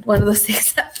again one of those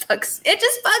things that bugs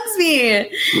me.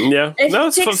 Yeah,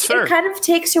 it's fair. It kind of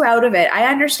takes you out of it. I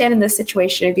understand in this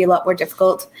situation it'd be a lot more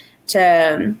difficult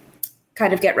to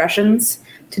kind of get Russians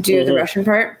to do the Russian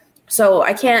part. So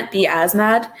I can't be as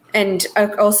mad. And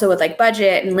also with like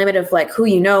budget and limit of like who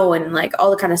you know and like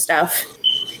all the kind of stuff.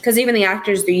 Because even the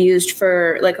actors they used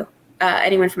for like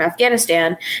anyone from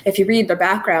Afghanistan, if you read their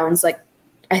backgrounds, like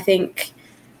I think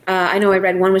I know I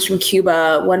read one was from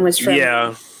Cuba, one was from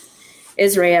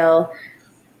Israel.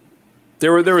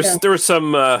 There was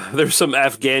some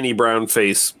Afghani brown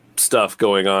face stuff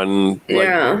going on,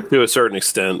 to a certain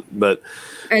extent, but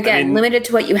again, limited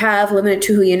to what you have, limited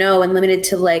to who you know, and limited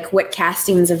to like what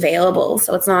casting is available.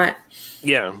 So it's not.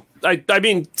 Yeah, I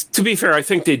mean, to be fair, I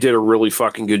think they did a really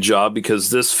fucking good job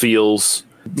because this feels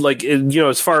like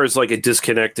as far as like a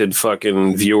disconnected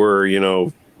fucking viewer,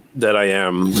 that I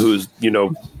am, who's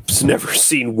never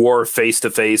seen war face to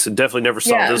face and definitely never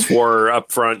saw this war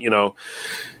up front,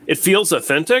 it feels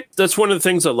authentic. That's one of the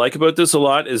things I like about this a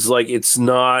lot is like it's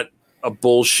not a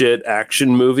bullshit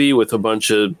action movie with a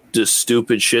bunch of just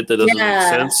stupid shit that doesn't make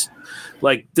sense.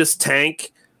 Like this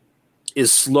tank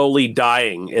is slowly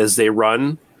dying as they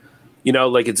run,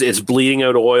 like it's bleeding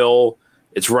out oil,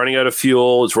 it's running out of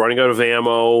fuel, it's running out of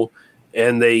ammo,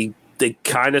 and they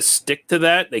kind of stick to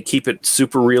that. They keep it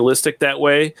super realistic that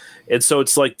way. And so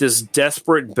it's like this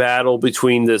desperate battle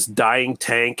between this dying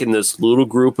tank and this little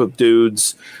group of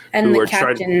dudes. And the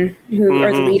captain,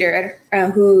 or the leader,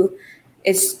 who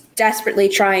is desperately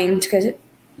trying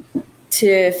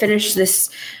to finish this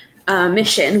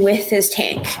mission with his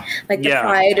tank. Like the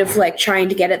pride of like trying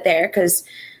to get it there. Because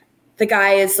the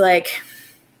guy is like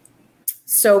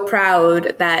so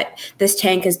proud that this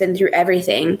tank has been through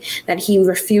everything that he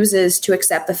refuses to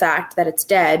accept the fact that it's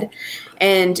dead,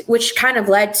 and which kind of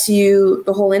led to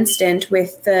the whole incident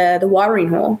with the watering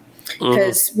hole,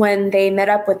 because when they met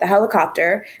up with the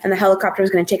helicopter and the helicopter was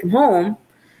going to take him home,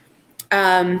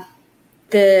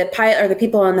 the pilot or the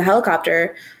people on the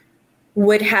helicopter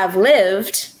would have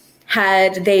lived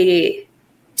had they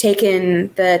taken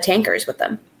the tankers with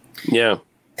them. Yeah.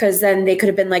 Because then they could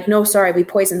have been like, no, sorry, we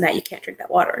poisoned that. You can't drink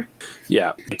that water.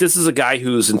 Yeah. This is a guy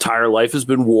whose entire life has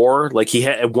been war. Like he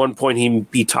had, at one point,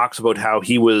 he talks about how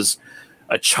he was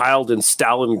a child in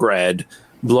Stalingrad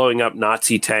blowing up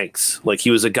Nazi tanks. Like he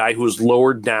was a guy who was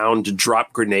lowered down to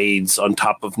drop grenades on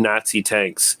top of Nazi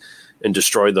tanks and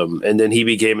destroy them. And then he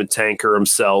became a tanker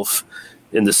himself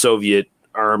in the Soviet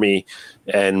army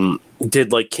and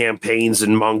did like campaigns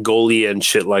in Mongolia and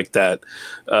shit like that.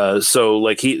 So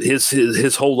like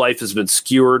his whole life has been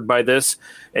skewered by this,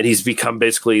 and he's become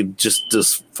basically just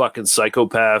this fucking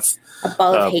psychopath. A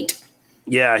ball of hate.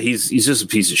 Yeah, he's just a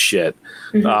piece of shit.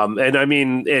 And I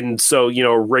mean, and so,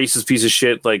 racist piece of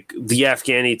shit, like the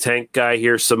Afghani tank guy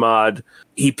here, Samad,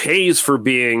 he pays for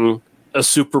being a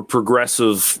super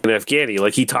progressive Afghani.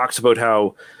 Like he talks about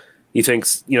how he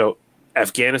thinks,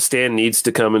 Afghanistan needs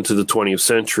to come into the 20th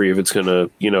century if it's going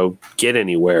to, get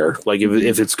anywhere. Like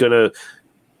if it's going to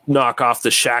knock off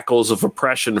the shackles of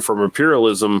oppression from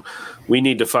imperialism, we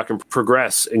need to fucking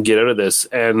progress and get out of this.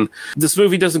 And this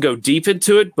movie doesn't go deep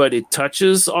into it, but it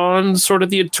touches on sort of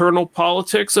the internal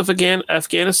politics of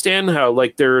Afghanistan, how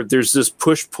like there's this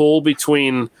push-pull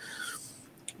between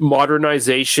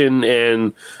modernization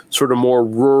and sort of more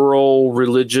rural,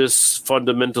 religious,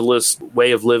 fundamentalist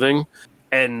way of living.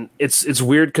 And it's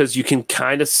weird because you can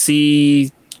kind of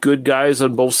see good guys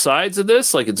on both sides of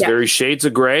this. Like it's very shades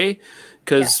of gray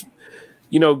because,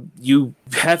 you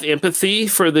have empathy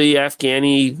for the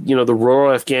Afghani, the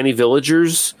rural Afghani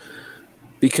villagers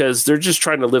because they're just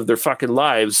trying to live their fucking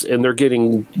lives and they're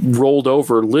getting rolled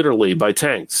over literally by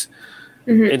tanks.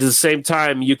 Mm-hmm. And at the same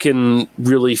time, you can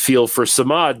really feel for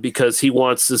Samad because he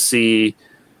wants to see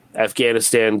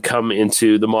Afghanistan come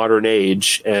into the modern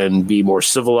age and be more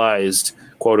civilized,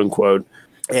 quote unquote,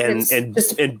 and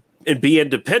be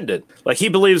independent. Like he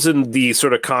believes in the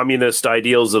sort of communist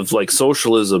ideals of like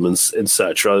socialism and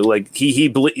such. Right? Like he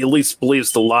at least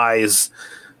believes the lies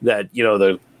that, you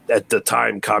know, at the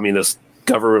time communist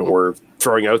government were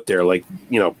throwing out there. Like,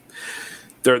 you know,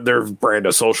 their brand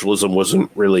of socialism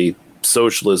wasn't really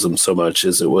socialism so much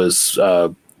as it was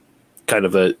kind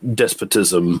of a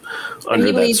despotism. And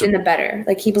he believed in the better.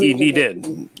 Like he believed. He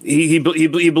did. He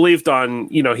believed on,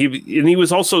 you know, he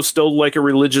was also still like a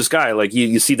religious guy. Like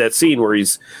you see that scene where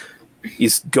he's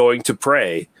going to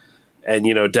pray, and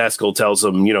you know Daskell tells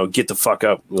him, you know, get the fuck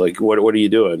up. Like what are you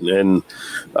doing? And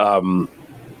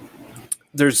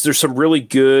there's some really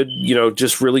good, you know,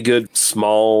 just really good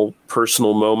small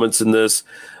personal moments in this.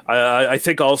 I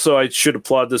think also I should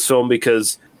applaud this film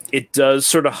because it does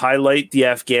sort of highlight the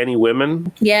Afghani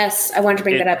women. Yes, I wanted to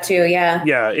bring that up too. Yeah.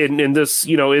 Yeah. In this,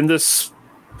 you know,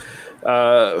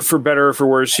 for better or for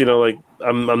worse, you know, like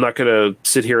I'm not going to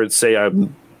sit here and say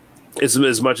I'm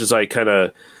as much as I kind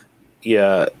of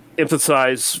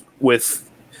empathize with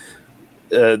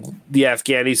the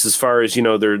Afghanis as far as, you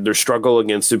know, their struggle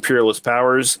against imperialist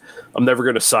powers. I'm never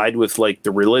going to side with like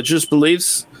the religious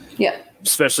beliefs. Yeah.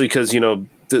 Especially because, you know,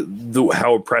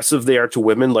 how oppressive they are to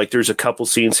women. Like there's a couple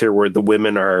scenes here where the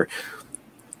women are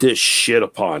this shit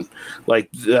upon. Like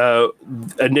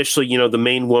initially, you know, the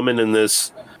main woman in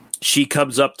this, she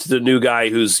comes up to the new guy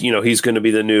who's, you know, he's going to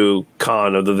be the new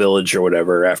Khan of the village or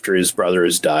whatever after his brother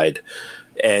has died.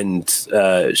 And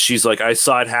she's like, I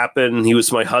saw it happen. He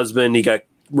was my husband. He got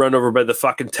run over by the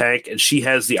fucking tank. And she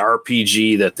has the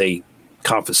RPG that they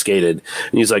confiscated.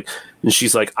 And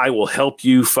she's like, I will help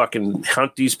you fucking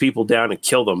hunt these people down and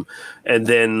kill them. And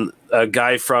then a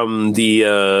guy from the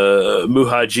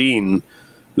Mujahideen,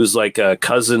 who's like a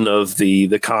cousin of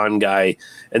the Khan guy.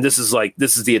 And this is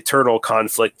the eternal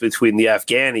conflict between the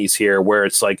Afghanis here, where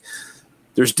it's like,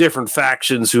 there's different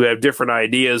factions who have different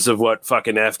ideas of what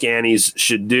fucking Afghanis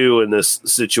should do in this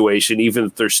situation, even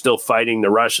if they're still fighting the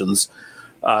Russians.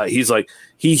 He's like,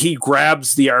 he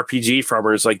grabs the RPG from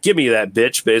her. It's like, give me that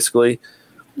bitch, basically.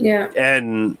 Yeah.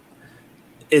 And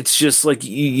it's just like,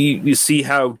 you see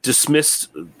how dismissed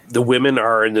the women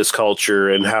are in this culture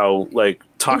and how like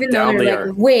talked down they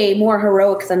are. Way more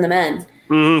heroic than the men.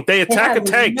 Mm-hmm. They attack a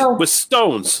tank with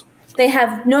stones. They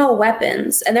have no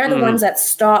weapons, and they're the ones that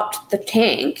stopped the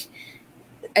tank.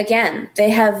 Again, they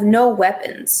have no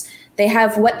weapons. They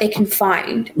have what they can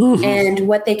find and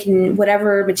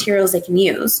whatever materials they can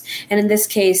use. And in this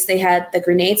case, they had the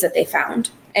grenades that they found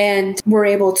and were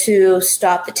able to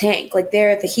stop the tank. Like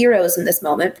they're the heroes in this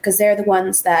moment because they're the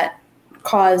ones that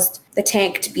caused the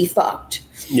tank to be fucked.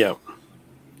 Yeah.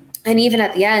 And even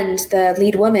at the end, the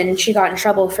lead woman, she got in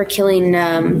trouble for killing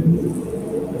the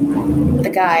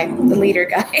leader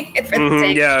guy. For the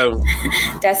tank. Yeah.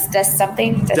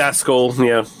 Daskell,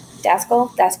 yeah.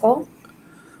 Daskell?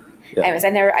 Yeah. Anyways,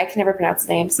 I can never pronounce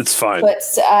names. It's fine.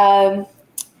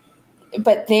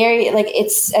 But they're like,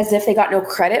 it's as if they got no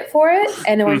credit for it.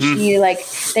 And when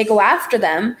they go after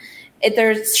them,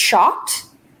 they're shocked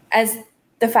as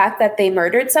the fact that they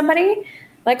murdered somebody.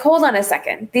 Like, hold on a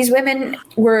second. These women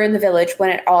were in the village when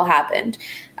it all happened.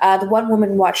 The one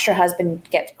woman watched her husband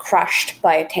get crushed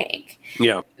by a tank.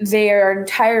 Yeah. Their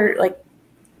entire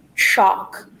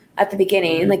shock at the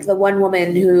beginning, like the one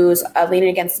woman who's leaning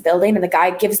against the building and the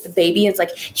guy gives the baby and it's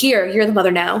like, here, you're the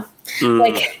mother now.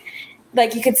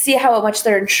 Like you could see how much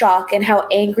they're in shock and how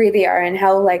angry they are and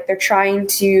how like they're trying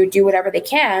to do whatever they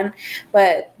can,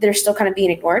 but they're still kind of being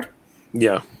ignored.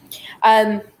 Yeah.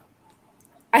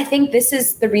 I think this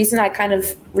is the reason I kind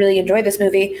of really enjoyed this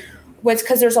movie was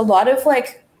because there's a lot of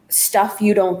like stuff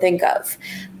you don't think of.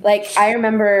 Like I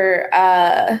remember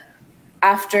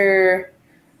after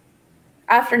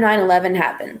 9/11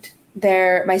 happened,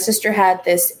 my sister had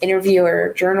this interview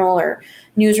or journal or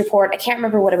news report. I can't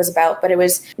remember what it was about, but it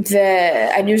was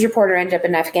a news reporter ended up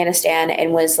in Afghanistan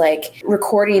and was like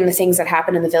recording the things that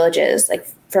happened in the villages, like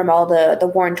from all the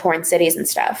war-torn cities and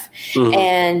stuff.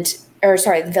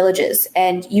 The villages.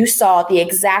 And you saw the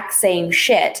exact same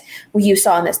shit you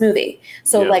saw in this movie.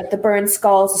 So like the burned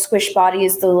skulls, the squished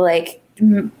bodies, the like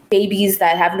babies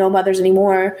that have no mothers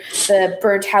anymore, the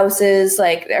burnt houses,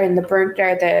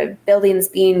 the buildings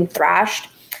being thrashed.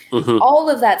 All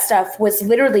of that stuff was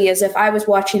literally as if I was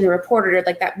watching the reporter,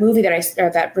 like that movie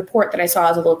that report that I saw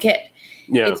as a little kid.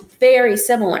 Yeah. It's very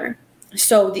similar.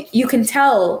 So you can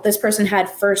tell this person had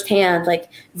firsthand, like,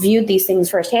 viewed these things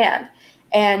firsthand.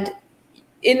 And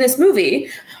in this movie,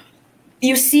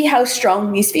 you see how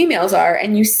strong these females are,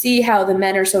 and you see how the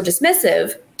men are so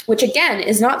dismissive, which, again,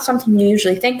 is not something you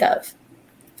usually think of.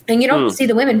 And you don't see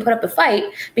the women put up a fight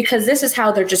because this is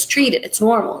how they're just treated. It's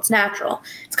normal. It's natural.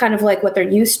 It's kind of like what they're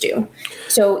used to.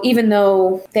 So even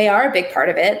though they are a big part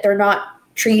of it, they're not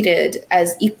treated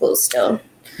as equals still.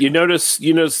 You notice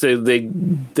they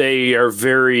are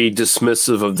very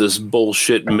dismissive of this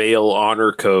bullshit male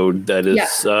honor code that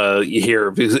is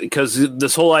here, because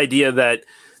this whole idea that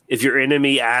if your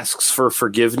enemy asks for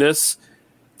forgiveness,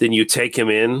 then you take him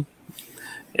in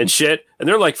and shit. And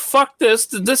they're like, fuck this.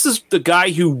 This is the guy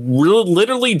who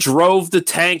literally drove the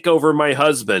tank over my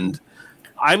husband.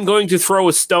 I'm going to throw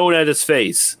a stone at his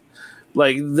face.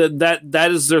 Like that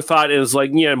is their thought. And it's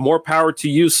like, yeah, more power to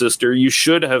you, sister. You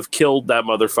should have killed that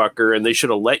motherfucker, and they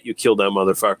should have let you kill that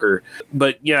motherfucker.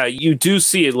 But yeah, you do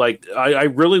see it. Like I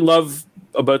really love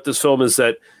about this film is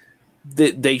that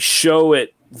they show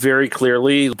it very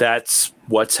clearly. That's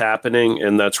what's happening,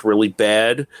 and that's really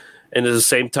bad. And at the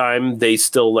same time, they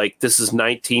still like, this is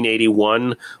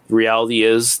 1981. The reality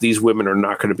is these women are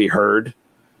not going to be heard.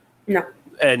 No.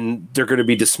 And they're going to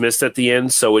be dismissed at the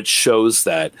end. So it shows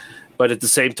that. But at the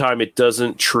same time, it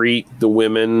doesn't treat the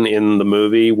women in the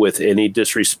movie with any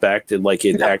disrespect. And like,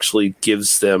 it actually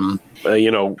gives them,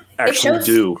 actually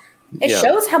due. It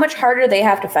shows how much harder they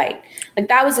have to fight. Like,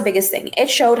 that was the biggest thing. It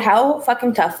showed how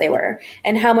fucking tough they were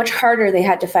and how much harder they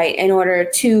had to fight in order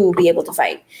to be able to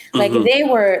fight. Like, they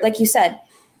were, like you said,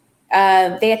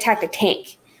 they attacked a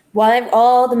tank. While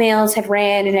all the males had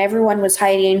ran and everyone was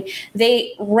hiding,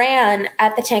 they ran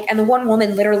at the tank, and the one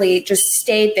woman literally just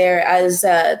stayed there as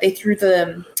they threw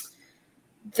it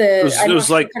was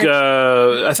like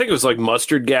I think it was like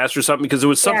mustard gas or something, because it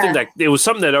was something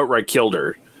that outright killed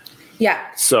her. Yeah.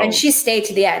 So, and she stayed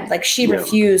to the end. Like, she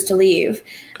refused to leave.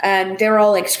 And they were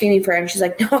all like screaming for her. And she's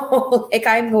like, no, like,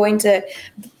 I'm going to,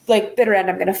 like, bitter end,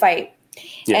 I'm going to fight.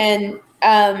 Yeah.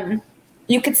 And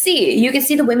you could see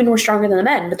the women were stronger than the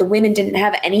men, but the women didn't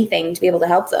have anything to be able to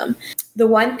help them. The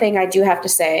one thing I do have to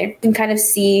say, you can kind of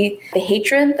see the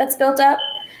hatred that's built up.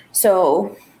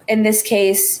 So in this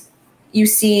case, you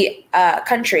see a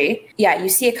country. Yeah, you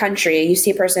see a country. You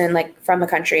see a person, like, from a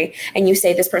country, and you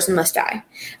say this person must die.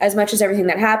 As much as everything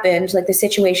that happened, like, the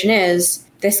situation is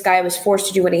this guy was forced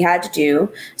to do what he had to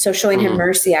do. So showing him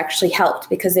mercy actually helped,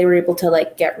 because they were able to,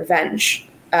 like, get revenge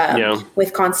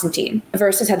with Constantine.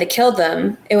 Versus had they killed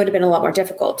them, it would have been a lot more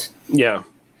difficult. Yeah.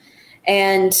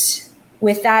 And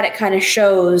with that, it kind of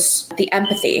shows the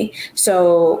empathy.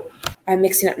 So I'm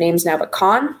mixing up names now, but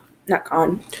Taj.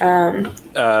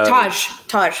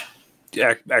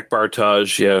 Akbar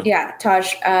Taj, yeah. Yeah,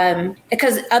 Taj.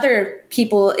 Because other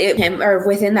people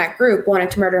within that group wanted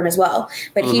to murder him as well.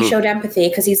 But he showed empathy,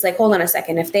 because he's like, hold on a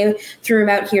second. If they threw him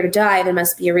out here to die, there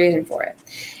must be a reason for it.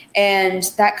 And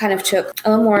that kind of took a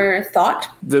little more thought.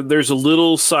 There's a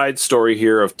little side story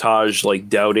here of Taj, like,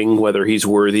 doubting whether he's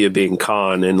worthy of being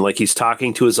Khan. And, like, he's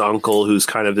talking to his uncle, who's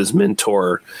kind of his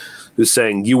mentor, who's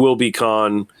saying, you will be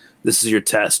Khan. This is your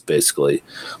test, basically.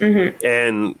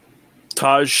 And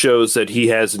Taj shows that he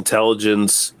has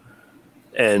intelligence,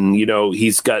 and,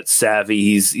 he's got savvy,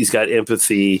 he's got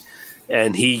empathy,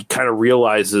 and he kind of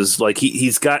realizes, like,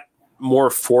 he's got more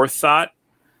forethought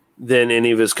than any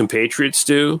of his compatriots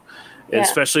do. And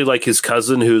especially, like, his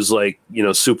cousin, who's, like,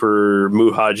 super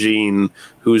mujahideen,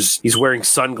 he's wearing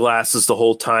sunglasses the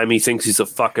whole time. He thinks he's a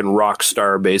fucking rock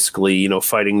star, basically,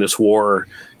 fighting this war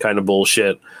kind of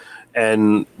bullshit.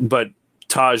 But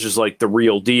Taj is, like, the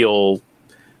real deal,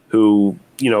 who,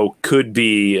 could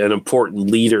be an important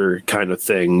leader kind of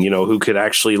thing, who could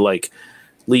actually, like,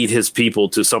 lead his people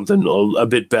to something a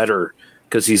bit better,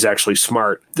 because he's actually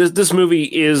smart. This movie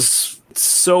is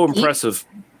so impressive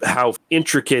how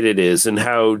intricate it is and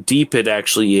how deep it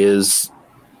actually is,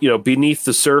 beneath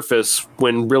the surface,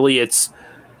 when really it's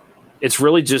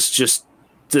really just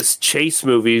this chase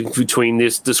movie between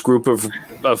this group of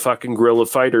fucking guerrilla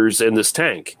fighters and this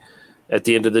tank at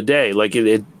the end of the day. Like,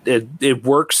 it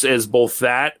works as both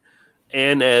that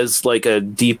and as, like, a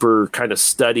deeper kind of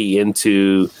study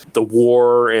into the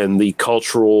war and the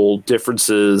cultural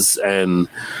differences and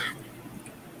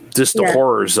just the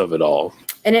horrors of it all.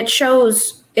 And it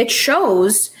shows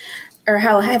or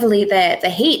how heavily the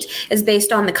hate is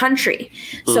based on the country.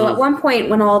 So at one point,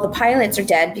 when all the pilots are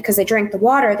dead because they drank the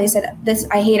water, they said,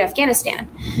 I hate Afghanistan.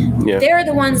 Yeah. They're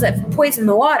the ones that poisoned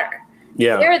the water.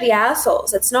 Yeah. They're the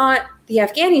assholes. It's not the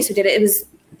Afghanis who did it. It was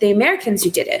the Americans who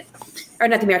did it. Or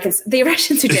not the Americans, the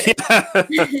Russians who did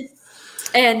it.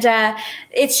 And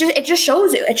it just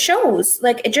shows it. It shows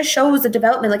the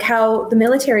development, like how the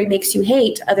military makes you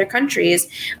hate other countries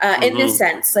in this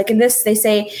sense. Like in this, they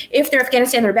say if they're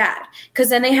Afghanistan, they're bad, because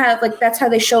then they have like that's how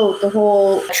they show the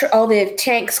whole all the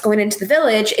tanks going into the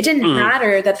village. It didn't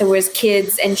matter that there was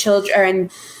kids and children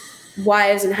and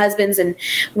wives and husbands and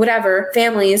whatever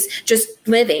families just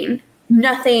living.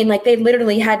 Nothing, like they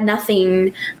literally had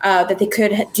nothing that they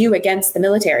could do against the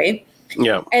military.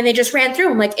 Yeah, and they just ran through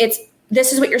them like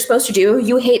this is what you're supposed to do.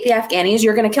 You hate the Afghanis,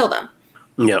 you're going to kill them.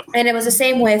 Yeah. And it was the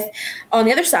same with, on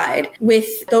the other side,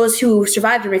 with those who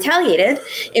survived and retaliated.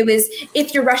 It was,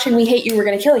 if you're Russian, we hate you, we're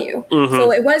going to kill you.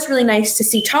 So it was really nice to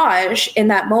see Taj in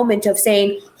that moment of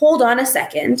saying, hold on a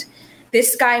second,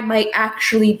 this guy might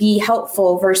actually be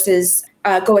helpful versus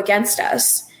go against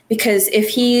us. Because if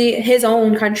his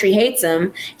own country hates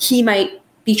him, he might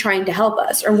be trying to help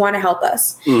us or want to help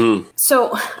us.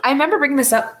 So I remember bringing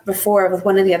this up before with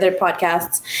one of the other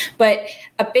podcasts, but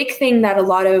a big thing that a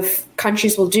lot of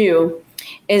countries will do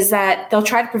is that they'll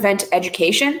try to prevent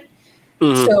education.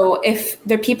 So if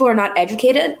their people are not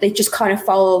educated, they just kind of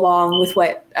follow along with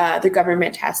what the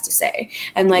government has to say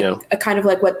and like a kind of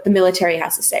like what the military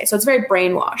has to say. So it's very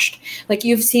brainwashed. Like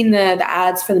you've seen the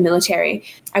ads for the military.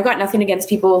 I've got nothing against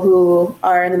people who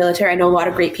are in the military. I know a lot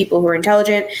of great people who are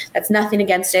intelligent. That's nothing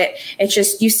against it. It's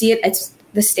just, you see it. It's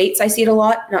the States. I see it a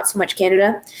lot, not so much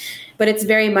Canada, but it's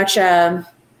very much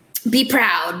be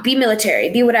proud, be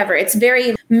military, be whatever. It's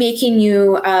very making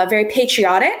you very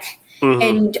patriotic.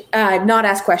 And not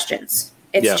ask questions.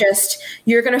 It's just,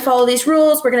 you're going to follow these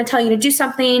rules. We're going to tell you to do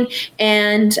something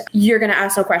and you're going to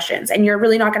ask no questions. And you're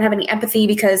really not going to have any empathy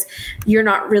because you've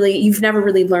never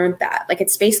really learned that. Like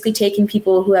it's basically taking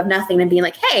people who have nothing and being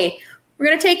like, hey, we're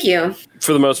going to take you.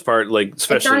 For the most part, like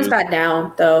especially. It's not as bad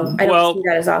now, though. I don't see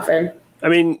that as often. I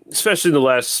mean, especially in the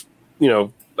last,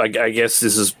 I guess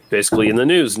this is basically in the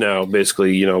news now,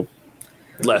 basically,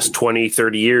 last 20,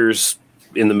 30 years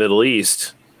in the Middle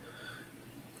East.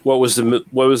 What was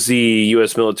the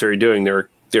U.S. military doing?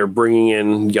 They're bringing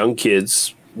in young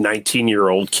kids,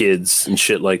 19-year-old kids and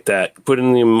shit like that,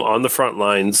 putting them on the front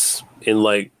lines in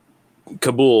like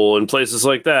Kabul and places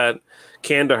like that,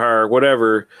 Kandahar,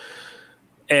 whatever,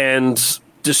 and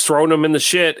just throwing them in the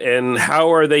shit. And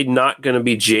how are they not going to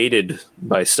be jaded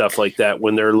by stuff like that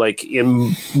when they're like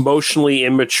emotionally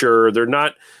immature? They're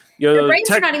not. Their brains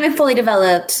are not even fully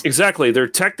developed. Exactly. They're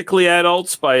technically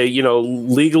adults by,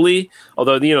 legally,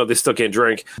 although, they still can't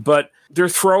drink. But they're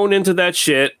thrown into that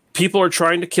shit. People are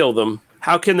trying to kill them.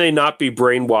 How can they not be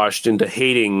brainwashed into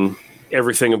hating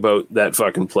everything about that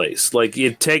fucking place? Like,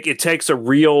 it takes a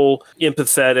real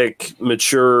empathetic,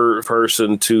 mature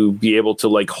person to be able to,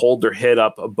 like, hold their head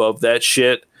up above that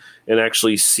shit and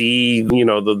actually see,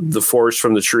 the forest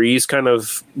from the trees kind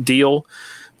of deal.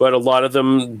 But a lot of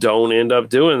them don't end up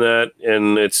doing that,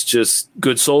 and it's just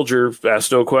good soldier,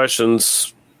 ask no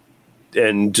questions,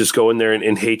 and just go in there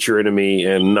and hate your enemy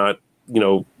and not,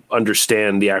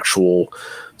 understand the actual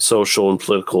social and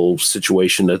political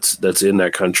situation that's in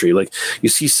that country. Like, you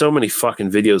see so many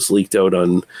fucking videos leaked out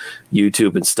on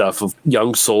YouTube and stuff of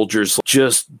young soldiers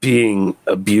just being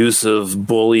abusive,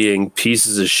 bullying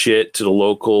pieces of shit to the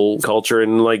local culture.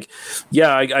 And like,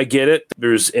 yeah, I get it.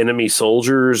 There's enemy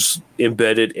soldiers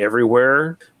embedded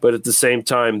everywhere, but at the same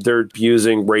time, they're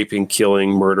abusing, raping,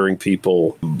 killing, murdering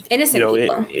people. Innocent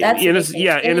people.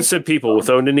 Innocent people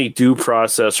without any due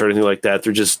process or anything like that.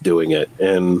 They're just doing it.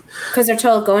 And because they're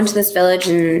told, go into this village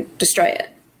and destroy it.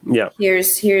 Yeah.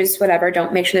 Here's whatever.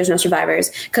 Don't make sure there's no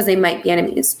survivors because they might be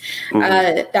enemies.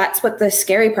 That's what the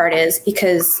scary part is,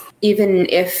 because even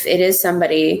if it is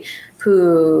somebody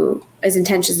who his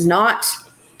intention is not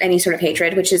any sort of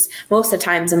hatred, which is most of the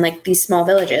times in like these small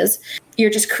villages, you're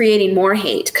just creating more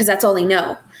hate because that's all they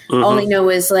know. All they know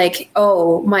is like,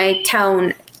 oh, my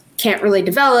town can't really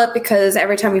develop because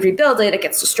every time we rebuild it, it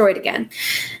gets destroyed again.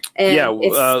 And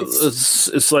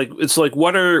it's like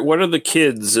what are the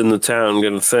kids in the town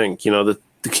going to think? The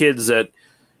kids that,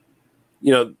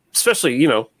 especially,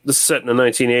 this is set in the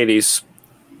 1980s.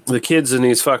 The kids in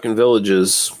these fucking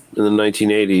villages in the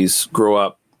 1980s grow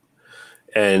up,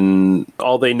 and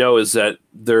all they know is that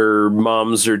their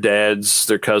moms or dads,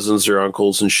 their cousins or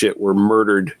uncles and shit were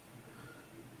murdered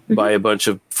by a bunch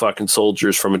of fucking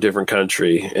soldiers from a different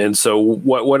country. And so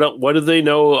what do they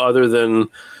know other than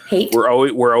hate?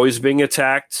 We're always being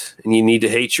attacked, and you need to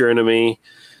hate your enemy.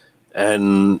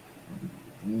 And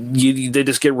they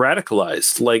just get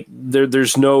radicalized. Like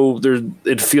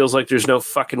it feels like there's no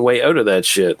fucking way out of that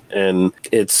shit, and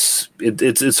it's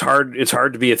hard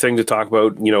to be a thing to talk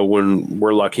about, you know, when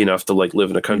we're lucky enough to like live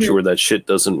in a country where that shit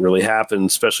doesn't really happen,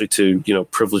 especially to, you know,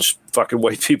 privileged fucking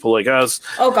white people like us.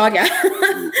 Oh god, yeah.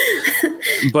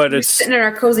 But we're it's sitting in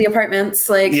our cozy apartments,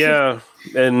 like, yeah,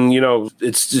 and you know,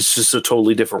 it's just a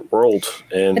totally different world,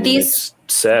 and it's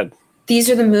sad. These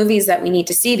are the movies that we need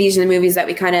to see. These are the movies that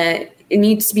we kind of, it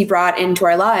needs to be brought into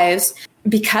our lives,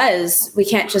 because we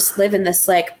can't just live in this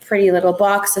like pretty little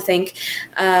box to think,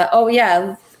 oh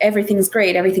yeah, everything's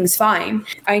great, everything's fine.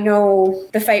 I know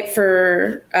the fight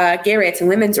for gay rights and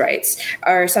women's rights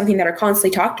are something that are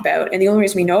constantly talked about. And the only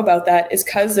reason we know about that is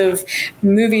because of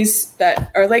movies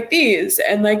that are like these,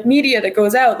 and like media that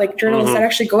goes out, like journalists that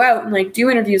actually go out and like do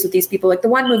interviews with these people. Like the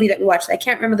one movie that we watched, that I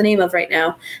can't remember the name of right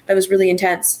now, that was really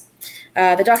intense.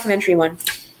 The documentary one.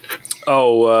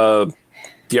 Oh,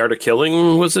 The Art of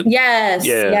Killing, was it? Yes,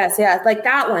 yeah. Like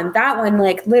that one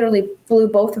like literally blew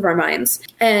both of our minds.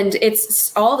 And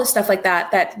it's all the stuff like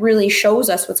that really shows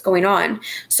us what's going on.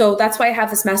 So that's why I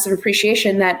have this massive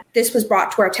appreciation that this was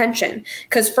brought to our attention.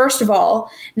 Because first of all,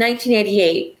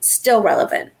 1988, still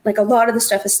relevant. Like a lot of the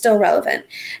stuff is still relevant.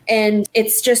 And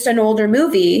it's just an older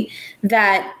movie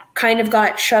that kind of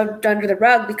got shoved under the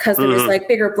rug because there was like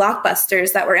bigger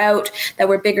blockbusters that were out, that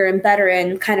were bigger and better,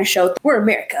 and kind of showed we're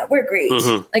America, we're great.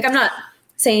 Like, I'm not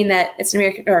saying that it's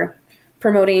American or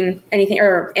promoting anything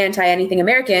or anti anything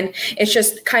American. It's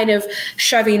just kind of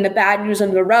shoving the bad news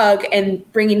under the rug and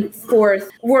bringing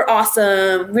forth, we're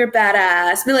awesome, we're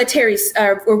badass, military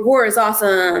or war is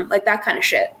awesome, like that kind of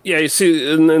shit. Yeah, you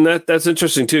see, and that's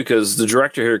interesting too, because the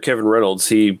director here, Kevin Reynolds,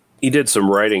 he did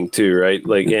some writing too, right?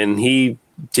 Like, and he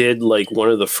did like one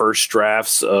of the first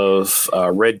drafts of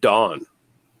Red Dawn.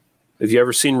 Have you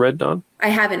ever seen Red Dawn? I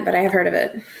haven't, but I have heard of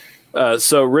it.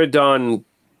 So Red Dawn,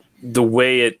 the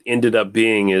way it ended up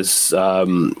being is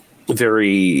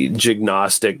very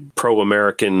gnostic,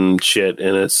 pro-American shit,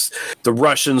 and it's the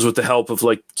Russians with the help of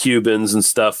like Cubans and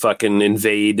stuff fucking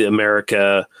invade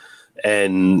America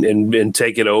and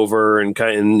take it over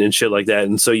and shit like that.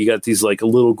 And so you got these like a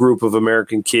little group of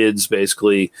American kids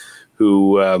basically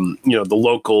who, you know, the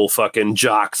local fucking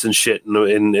jocks and shit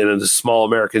in a small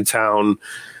American town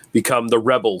become the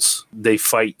rebels. They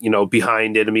fight, you know,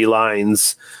 behind enemy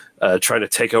lines, trying to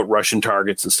take out Russian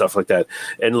targets and stuff like that.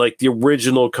 And like the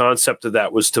original concept of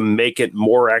that was to make it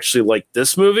more actually like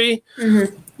this movie,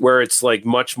 where it's like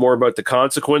much more about the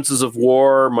consequences of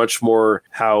war, much more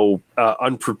how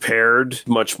unprepared,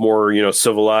 much more, you know,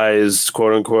 civilized,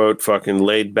 quote unquote, fucking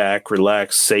laid back,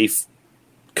 relaxed, safe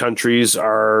countries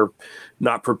are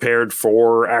not prepared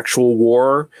for actual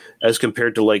war as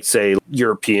compared to like, say,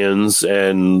 Europeans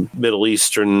and Middle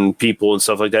Eastern people and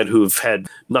stuff like that who've had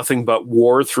nothing but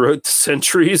war throughout the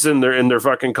centuries in their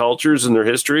fucking cultures and their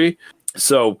history.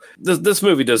 So this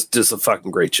movie does a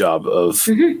fucking great job of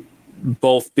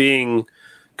both being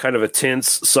kind of a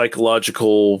tense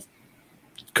psychological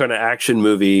kind of action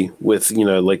movie with, you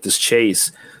know, like this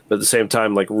chase, but at the same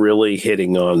time, like really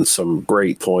hitting on some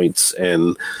great points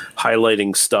and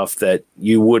highlighting stuff that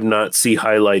you would not see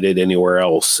highlighted anywhere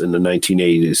else in the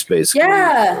 1980s, basically.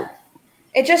 Yeah.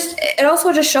 It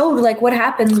also just showed like what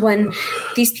happens when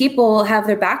these people have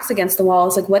their backs against the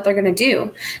walls, like what they're going to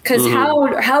do. Because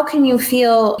how can you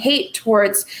feel hate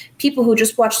towards people who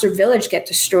just watched their village get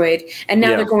destroyed and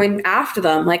now they're going after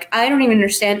them? Like, I don't even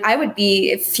understand. I would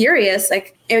be furious.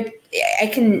 Like, I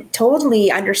can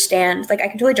totally understand. Like, I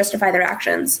can totally justify their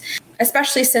actions,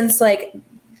 especially since like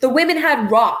the women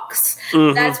had rocks.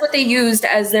 That's what they used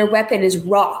as their weapon, is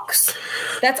rocks.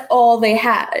 That's all they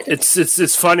had.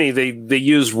 It's funny. They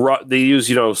use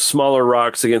you know, smaller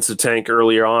rocks against the tank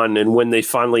earlier on, and when they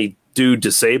finally do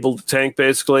disable the tank,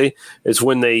 basically, is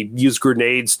when they use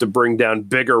grenades to bring down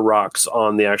bigger rocks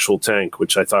on the actual tank,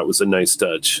 which I thought was a nice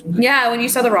touch. Yeah, when you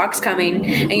saw the rocks coming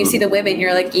and you see the women,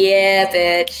 you're like, yeah,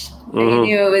 bitch. And you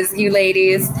knew it was you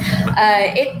ladies.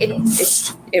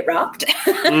 It rocked.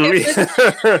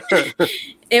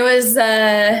 It was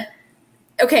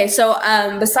okay. So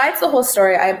besides the whole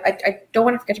story, I don't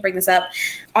want to forget to bring this up.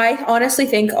 I honestly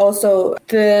think also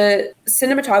the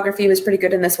cinematography was pretty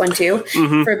good in this one too.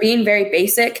 For being very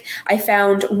basic, I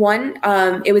found one,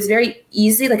 it was very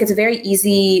easy. Like, it's a very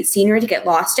easy scenery to get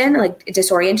lost in, like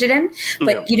disoriented in,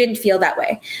 but you didn't feel that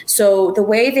way. So the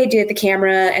way they did the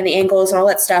camera and the angles and all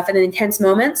that stuff and the intense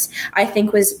moments, I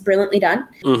think was brilliantly done.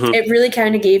 It really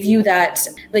kind of gave you that,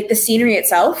 like the scenery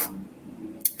itself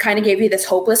kind of gave you this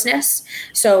hopelessness.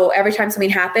 So every time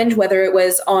something happened, whether it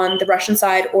was on the Russian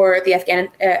side or the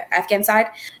Afghan side,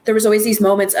 there was always these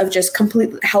moments of just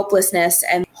complete helplessness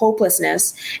and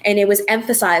hopelessness, and it was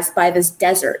emphasized by this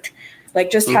desert. Like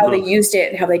just how they used it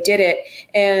and how they did it.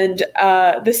 And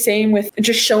the same with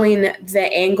just showing the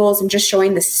angles and just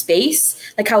showing the space,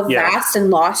 like how vast and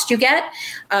lost you get.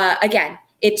 Again,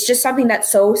 it's just something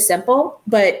that's so simple,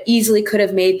 but easily could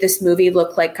have made this movie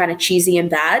look like kind of cheesy and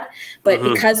bad. But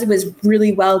because it was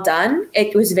really well done,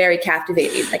 it was very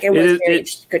captivating. Like it was very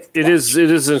good. It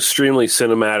is extremely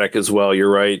cinematic as well. You're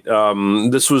right.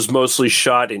 This was mostly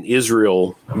shot in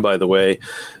Israel, by the way,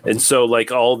 and so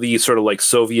like all the sort of like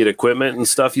Soviet equipment and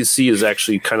stuff you see is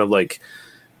actually kind of like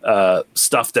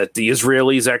stuff that the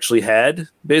Israelis actually had,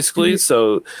 basically.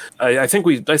 So I think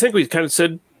we kind of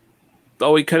said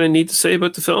all we kind of need to say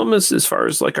about the film as far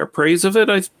as like our praise of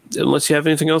it. Unless you have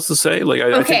anything else to say, like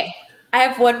I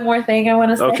have one more thing I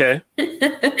want to say. Okay.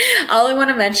 All I want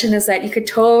to mention is that you could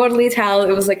totally tell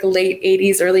it was like a late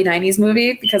 80s, early 90s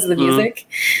movie because of the music.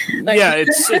 Like, yeah,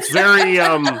 it's very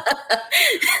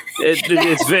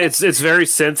it's very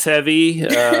synth heavy.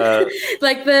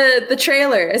 Like the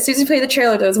trailer. As soon as you play the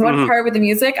trailer, there was one part with the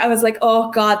music. I was like,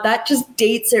 oh god, that just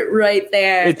dates it right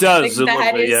there. It does. Like,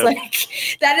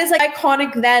 that is like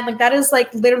iconic then. Like that is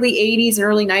like literally 80s and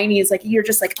early 90s. Like you're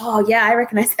just like, oh yeah, I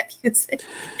recognize that music.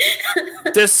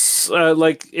 This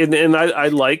and I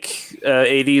like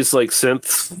 80s like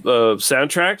synth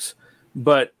soundtracks,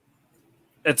 but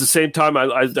at the same time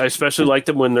I especially like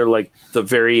them when they're like the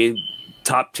very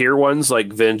top tier ones like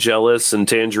Vangelis and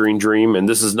Tangerine Dream, and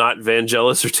this is not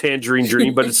Vangelis or Tangerine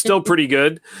Dream, but it's still pretty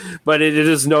good. But it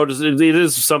is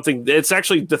something. It's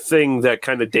actually the thing that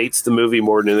kind of dates the movie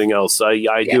more than anything else.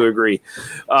 I do agree.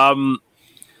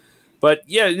 But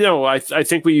yeah, I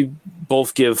think we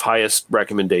both give highest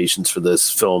recommendations for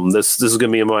this film. This is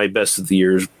going to be my best of the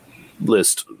year's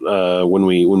list when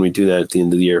we do that at the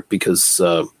end of the year, because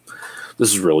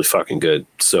this is really fucking good.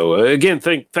 So again,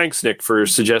 thanks Nick for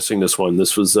suggesting this one.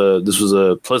 This was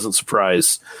a pleasant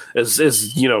surprise, as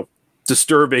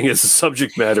disturbing as the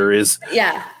subject matter is.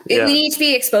 We need to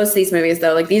be exposed to these movies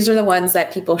though. Like these are the ones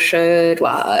that people should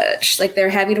watch. Like they're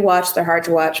heavy to watch, they're hard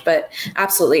to watch, but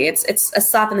absolutely it's a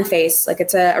slap in the face. Like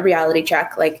it's a reality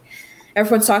check. Like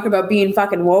everyone's talking about being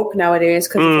fucking woke nowadays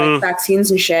because of like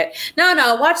vaccines and shit. No,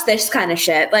 watch this kind of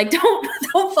shit. Like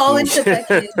don't fall into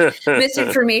fucking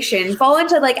misinformation. Fall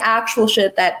into like actual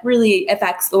shit that really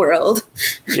affects the world.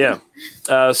 Yeah.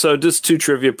 So just 2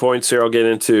 trivia points here I'll get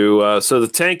into. So the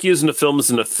tank used in the film is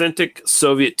an authentic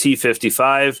Soviet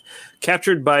T-55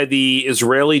 captured by the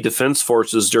Israeli Defense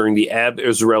Forces during the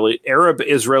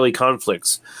Arab-Israeli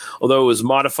conflicts, although it was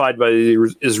modified by the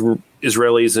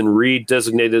Israelis and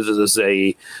redesignated as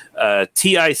a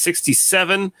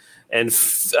TI-67 and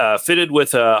fitted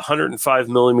with a 105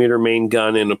 millimeter main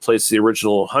gun in place of the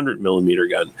original 100 millimeter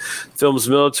gun. Film's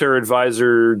military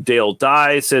advisor Dale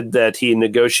Dye said that he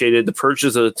negotiated the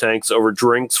purchase of the tanks over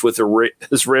drinks with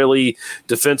Israeli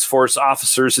Defense Force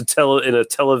officers in a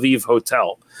Tel Aviv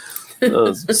hotel.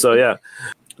 So yeah.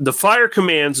 The fire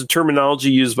commands and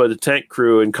terminology used by the tank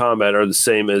crew in combat are the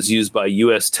same as used by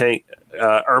U.S.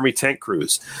 Army tank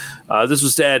crews. This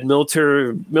was to add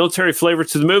military flavor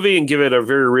to the movie and give it a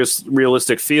very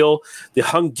realistic feel. The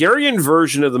Hungarian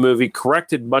version of the movie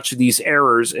corrected much of these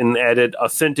errors and added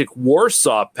authentic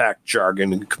Warsaw Pact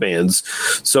jargon and commands.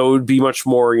 So it would be much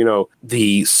more,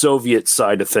 the Soviet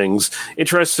side of things.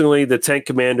 Interestingly, the tank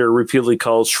commander repeatedly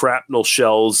calls shrapnel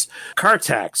shells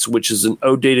Kartaks, which is an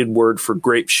outdated word for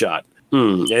grape shot.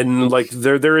 And like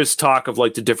there is talk of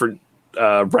like the different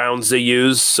rounds they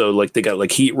use. So like they got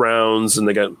like heat rounds and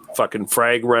they got fucking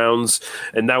frag rounds,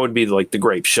 and that would be like the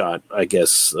grape shot, I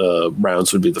guess.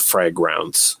 Rounds would be the frag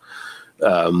rounds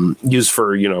used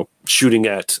for shooting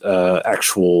at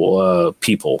actual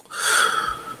people.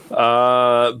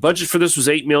 Budget for this was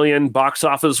 $8 million. Box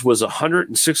office was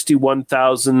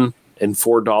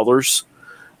 $161,004,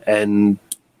 and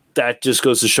that just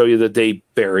goes to show you that they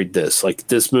buried this. Like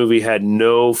this movie had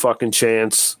no fucking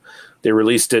chance. They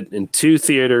released it in 2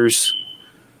 theaters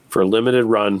for a limited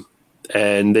run,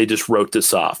 and they just wrote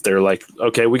this off. They're like,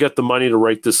 okay, we got the money to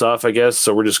write this off, I guess,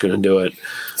 so we're just going to do it.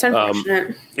 It's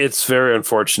unfortunate. It's very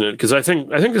unfortunate, because I think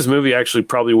this movie actually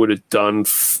probably would have done...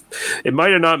 it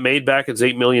might have not made back its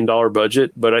 $8 million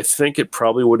budget, but I think it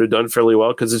probably would have done fairly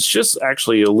well, because it's just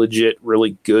actually a legit,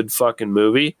 really good fucking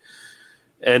movie.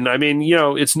 And, I mean,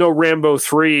 it's no Rambo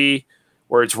 3,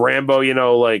 where it's Rambo,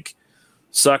 like...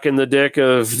 sucking the dick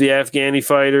of the Afghani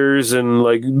fighters and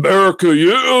like America,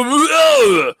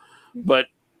 yeah, but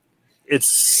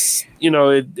it's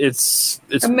it's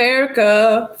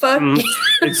America, fuck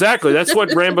exactly. That's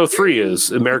what Rambo 3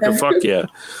 is. America, fuck yeah.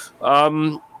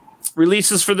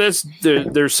 Releases for this,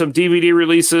 there's some DVD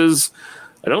releases.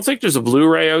 I don't think there's a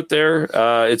Blu-ray out there.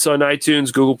 It's on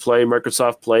iTunes, Google Play,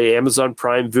 Microsoft Play, Amazon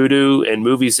Prime, Vudu, and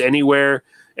Movies Anywhere.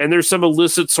 And there's some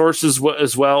illicit sources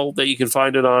as well that you can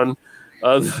find it on.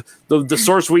 The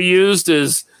source we used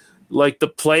is like the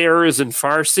player is in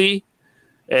Farsi,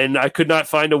 and I could not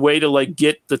find a way to like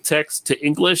get the text to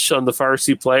English on the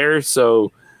Farsi player.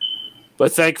 So,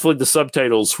 but thankfully the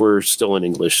subtitles were still in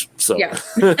English. So, yeah.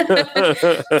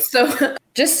 So,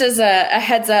 just as a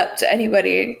heads up to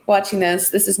anybody watching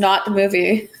this is not the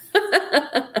movie.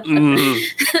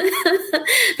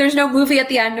 There's no movie at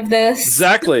the end of this.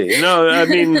 Exactly. No, I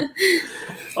mean,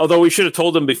 although we should have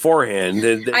told them beforehand.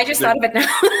 I just thought of it now.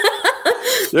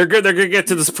 They're good. They're going to get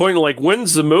to this point like,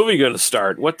 when's the movie going to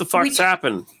start? What the fuck's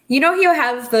happened? You know, you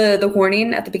have the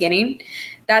warning at the beginning.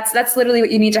 That's literally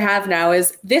what you need to have now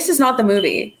is this is not the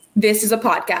movie. This is a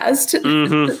podcast.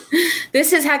 Mm-hmm.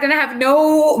 This is going to have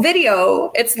no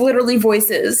video. It's literally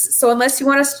voices. So unless you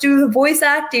want us to do the voice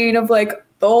acting of like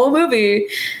the whole movie,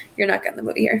 you're not getting the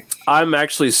movie here. I'm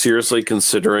actually seriously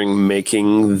considering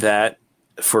making that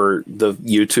for the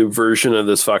YouTube version of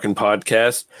this fucking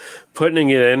podcast, putting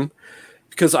it in,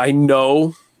 because I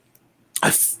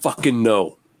fucking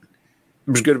know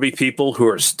there's going to be people who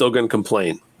are still going to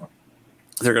complain.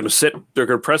 They're going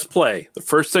to press play. The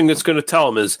first thing that's going to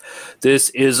tell them is,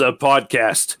 this is a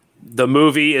podcast. The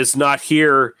movie is not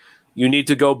here. You need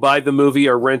to go buy the movie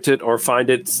or rent it or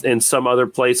find it in some other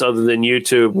place other than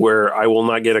YouTube where I will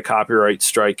not get a copyright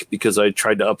strike because I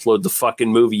tried to upload the fucking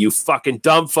movie, you fucking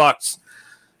dumb fucks.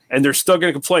 And they're still going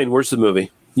to complain. Where's the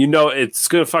movie? You know it's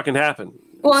going to fucking happen.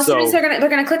 Well, as soon as they're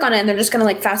gonna click on it and they're just gonna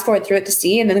like fast forward through it to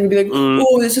see, and then they're gonna be like,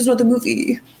 "Oh, this is not the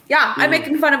movie." Yeah, I'm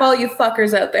making fun of all you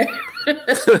fuckers out there.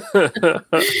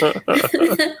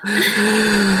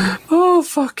 Oh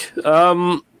fuck.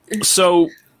 So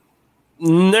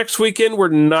next weekend we're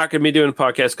not gonna be doing a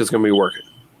podcast because I'm gonna be working.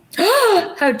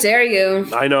 How dare you?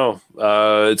 I know.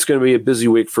 It's gonna be a busy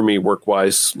week for me work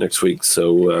wise next week.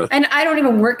 So and I don't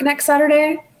even work next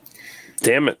Saturday.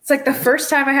 Damn it! It's like the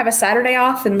first time I have a Saturday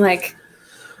off in like.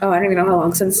 Oh, I don't even know how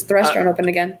long since the restaurant opened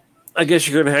again. I guess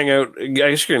you're going to hang out. I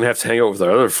guess you're going to have to hang out with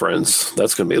our other friends.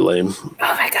 That's going to be lame. Oh,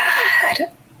 my God.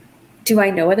 Do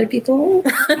I know other people?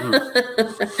 I don't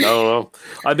know.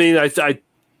 I mean, I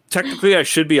technically I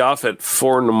should be off at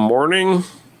 4 a.m.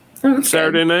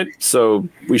 Saturday night. So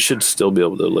we should still be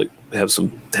able to like have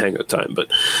some hangout time.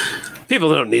 But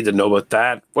people don't need to know about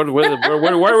that. Why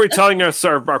are we telling us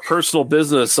our personal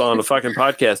business on a fucking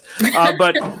podcast?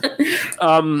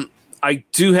 I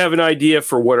do have an idea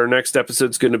for what our next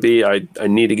episode is going to be. I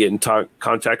need to get in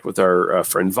contact with our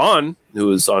friend Vaughn, who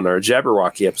was on our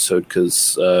Jabberwocky episode,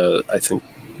 because I think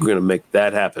we're going to make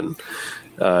that happen.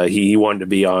 He wanted to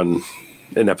be on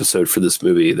an episode for this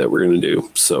movie that we're going to do.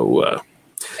 So,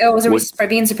 was it by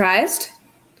being surprised?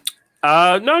 No,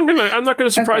 I'm not going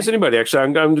to surprise anybody.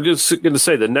 Actually, I'm just going to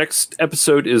say the next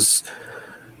episode is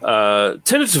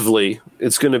tentatively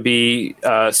it's going to be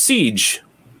Siege,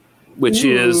 which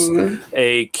is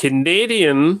a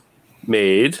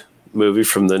Canadian-made movie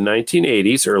from the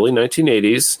 1980s, early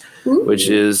 1980s, which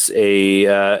is a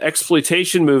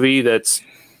exploitation movie that's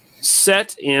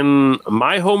set in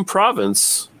my home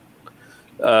province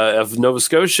of Nova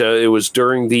Scotia. It was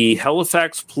during the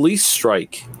Halifax police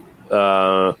strike,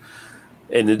 and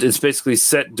it's basically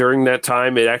set during that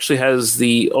time. It actually has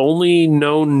the only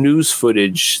known news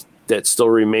footage that still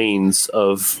remains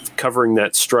of covering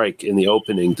that strike in the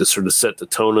opening to sort of set the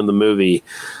tone of the movie,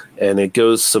 and it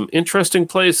goes some interesting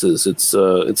places. It's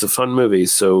a fun movie,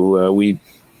 so we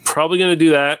probably going to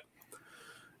do that,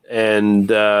 and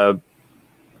look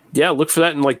for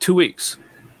that in like 2 weeks.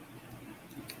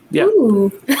 Yeah.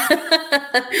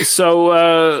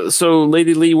 So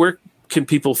Lady Lee, where can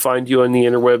people find you on the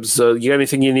interwebs? You got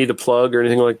anything you need to plug or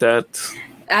anything like that?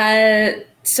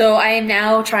 So I am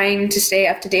now trying to stay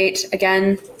up to date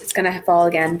again. It's going to fall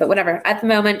again, but whatever. At the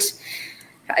moment,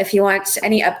 if you want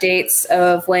any updates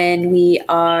of when we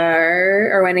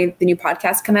are or when the new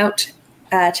podcasts come out,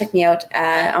 check me out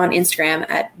on Instagram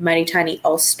at Mighty Tiny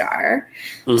All Star.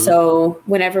 Mm-hmm. So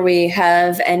whenever we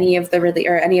have any of the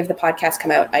podcasts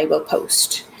come out, I will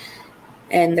post.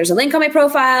 And there's a link on my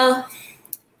profile.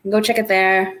 Go check it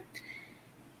there,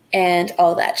 and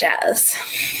all that jazz.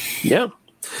 Yeah.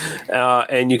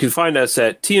 And you can find us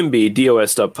at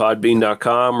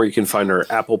tmbdos.podbean.com, or you can find our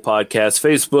Apple Podcasts,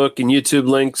 Facebook, and YouTube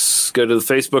links. Go to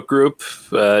the Facebook group,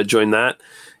 join that.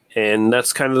 And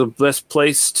that's kind of the best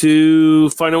place to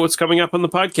find out what's coming up on the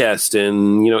podcast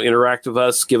and, interact with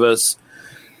us, give us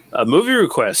movie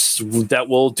requests that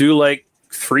we'll do like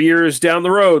 3 years down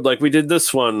the road, like we did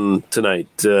this one tonight.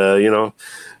 It's we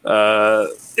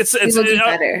will do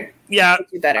better. Yeah, we'll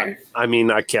do better. I mean,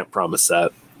 I can't promise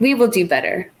that. We will do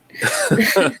better.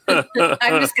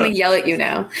 I'm just going to yell at you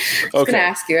now. Just going to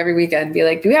ask you every weekend, be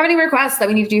like, do we have any requests that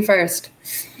we need to do first?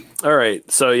 All right.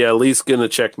 So, yeah, Lee's going to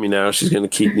check me now. She's going to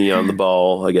keep me on the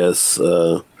ball, I guess.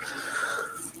 We'll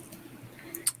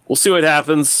see what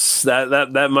happens.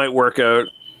 That might work out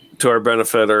to our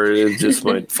benefit, or it just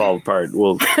might fall apart.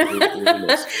 We'll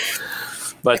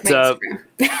but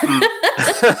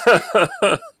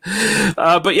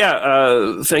but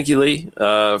yeah, thank you, Lee,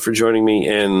 for joining me,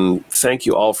 and thank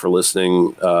you all for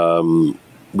listening.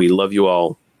 We love you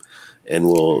all, and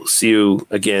we'll see you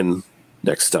again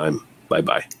next time.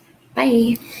 Bye-bye.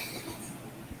 Bye.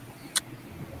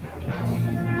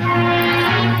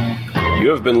 You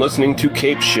have been listening to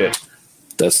Cape Shit.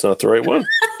 That's not the right one.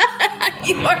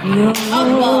 You are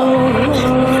humble.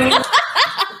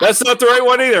 That's not the right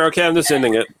one either. Okay, I'm just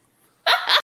ending it.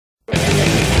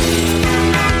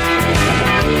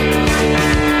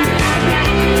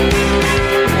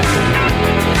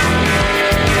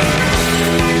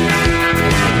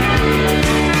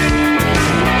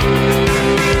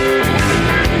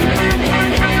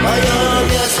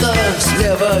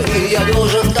 Слева, и я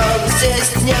должен там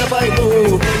сесть. Не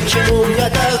пойму, почему мне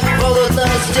так холодно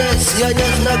здесь. Я не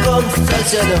знаком с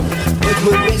соседом, хоть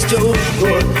мы вместе уж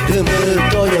год, и мы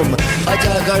тонем.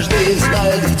 Хотя каждый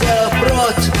знает, где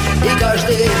брод, и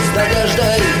каждый с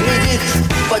надеждой глядит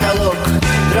в потолок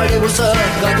троллейбуса,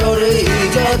 который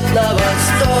идет на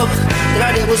восток.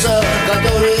 Троллейбуса,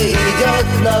 который идет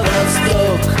на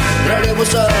восток.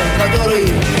 Троллейбуса, который...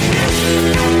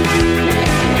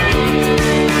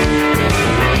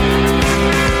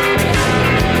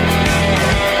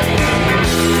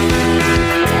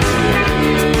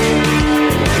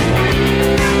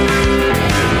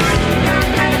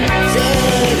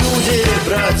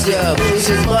 Братья, мы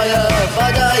седьмая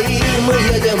вода, и мы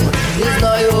едем. Не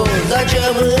знаю,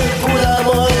 зачем и куда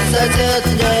мой сосед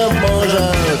не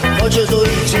может. Хочет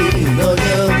уйти, но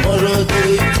не может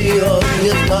уйти. Он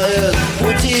не знает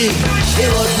пути. И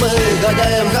вот мы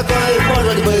гадаем, какой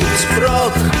может быть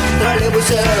прок в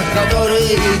троллейбусе,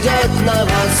 который идет на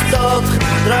восток.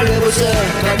 Троллейбусе,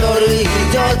 который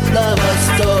идет на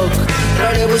восток.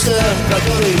 Троллейбусе,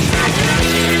 который...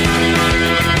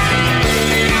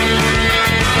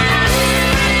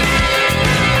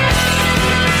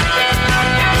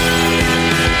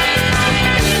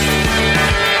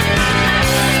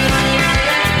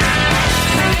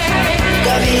 В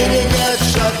кабине нет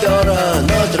шофера,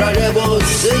 но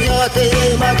троллейбус идет,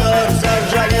 и мотор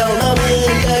заржавел, но мы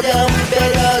едем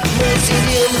вперед. Мы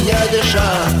сидим, не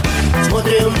дыша,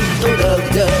 смотрим туда,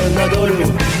 где на долю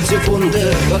секунды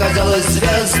показалась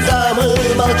звезда. Мы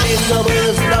молчим, но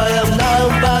мы знаем, нам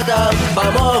потом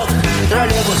помог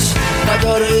троллейбус,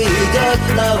 который идет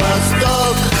на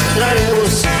восток.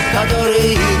 Троллейбус,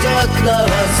 который идет на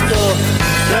восток.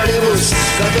 Троллейбус,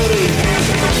 который...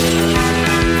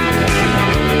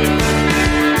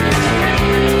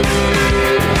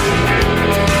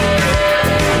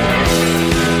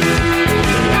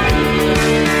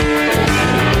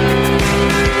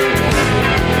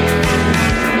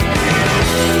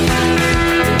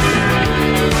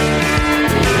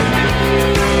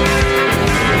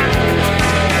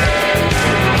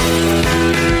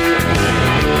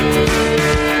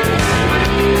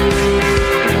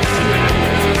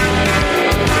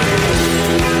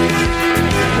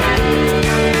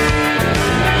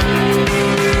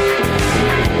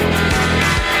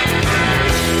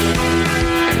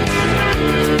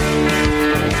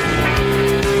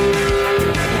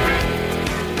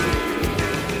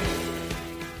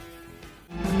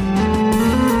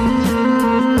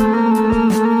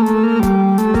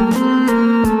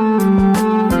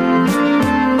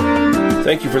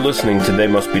 Thank you for listening to They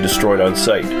Must Be Destroyed on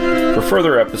Sight. For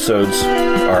further episodes,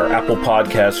 our Apple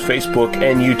Podcasts, Facebook,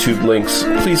 and YouTube links,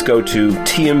 please go to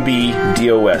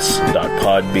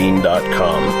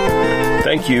tmbdos.podbean.com.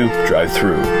 Thank you. Drive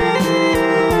through.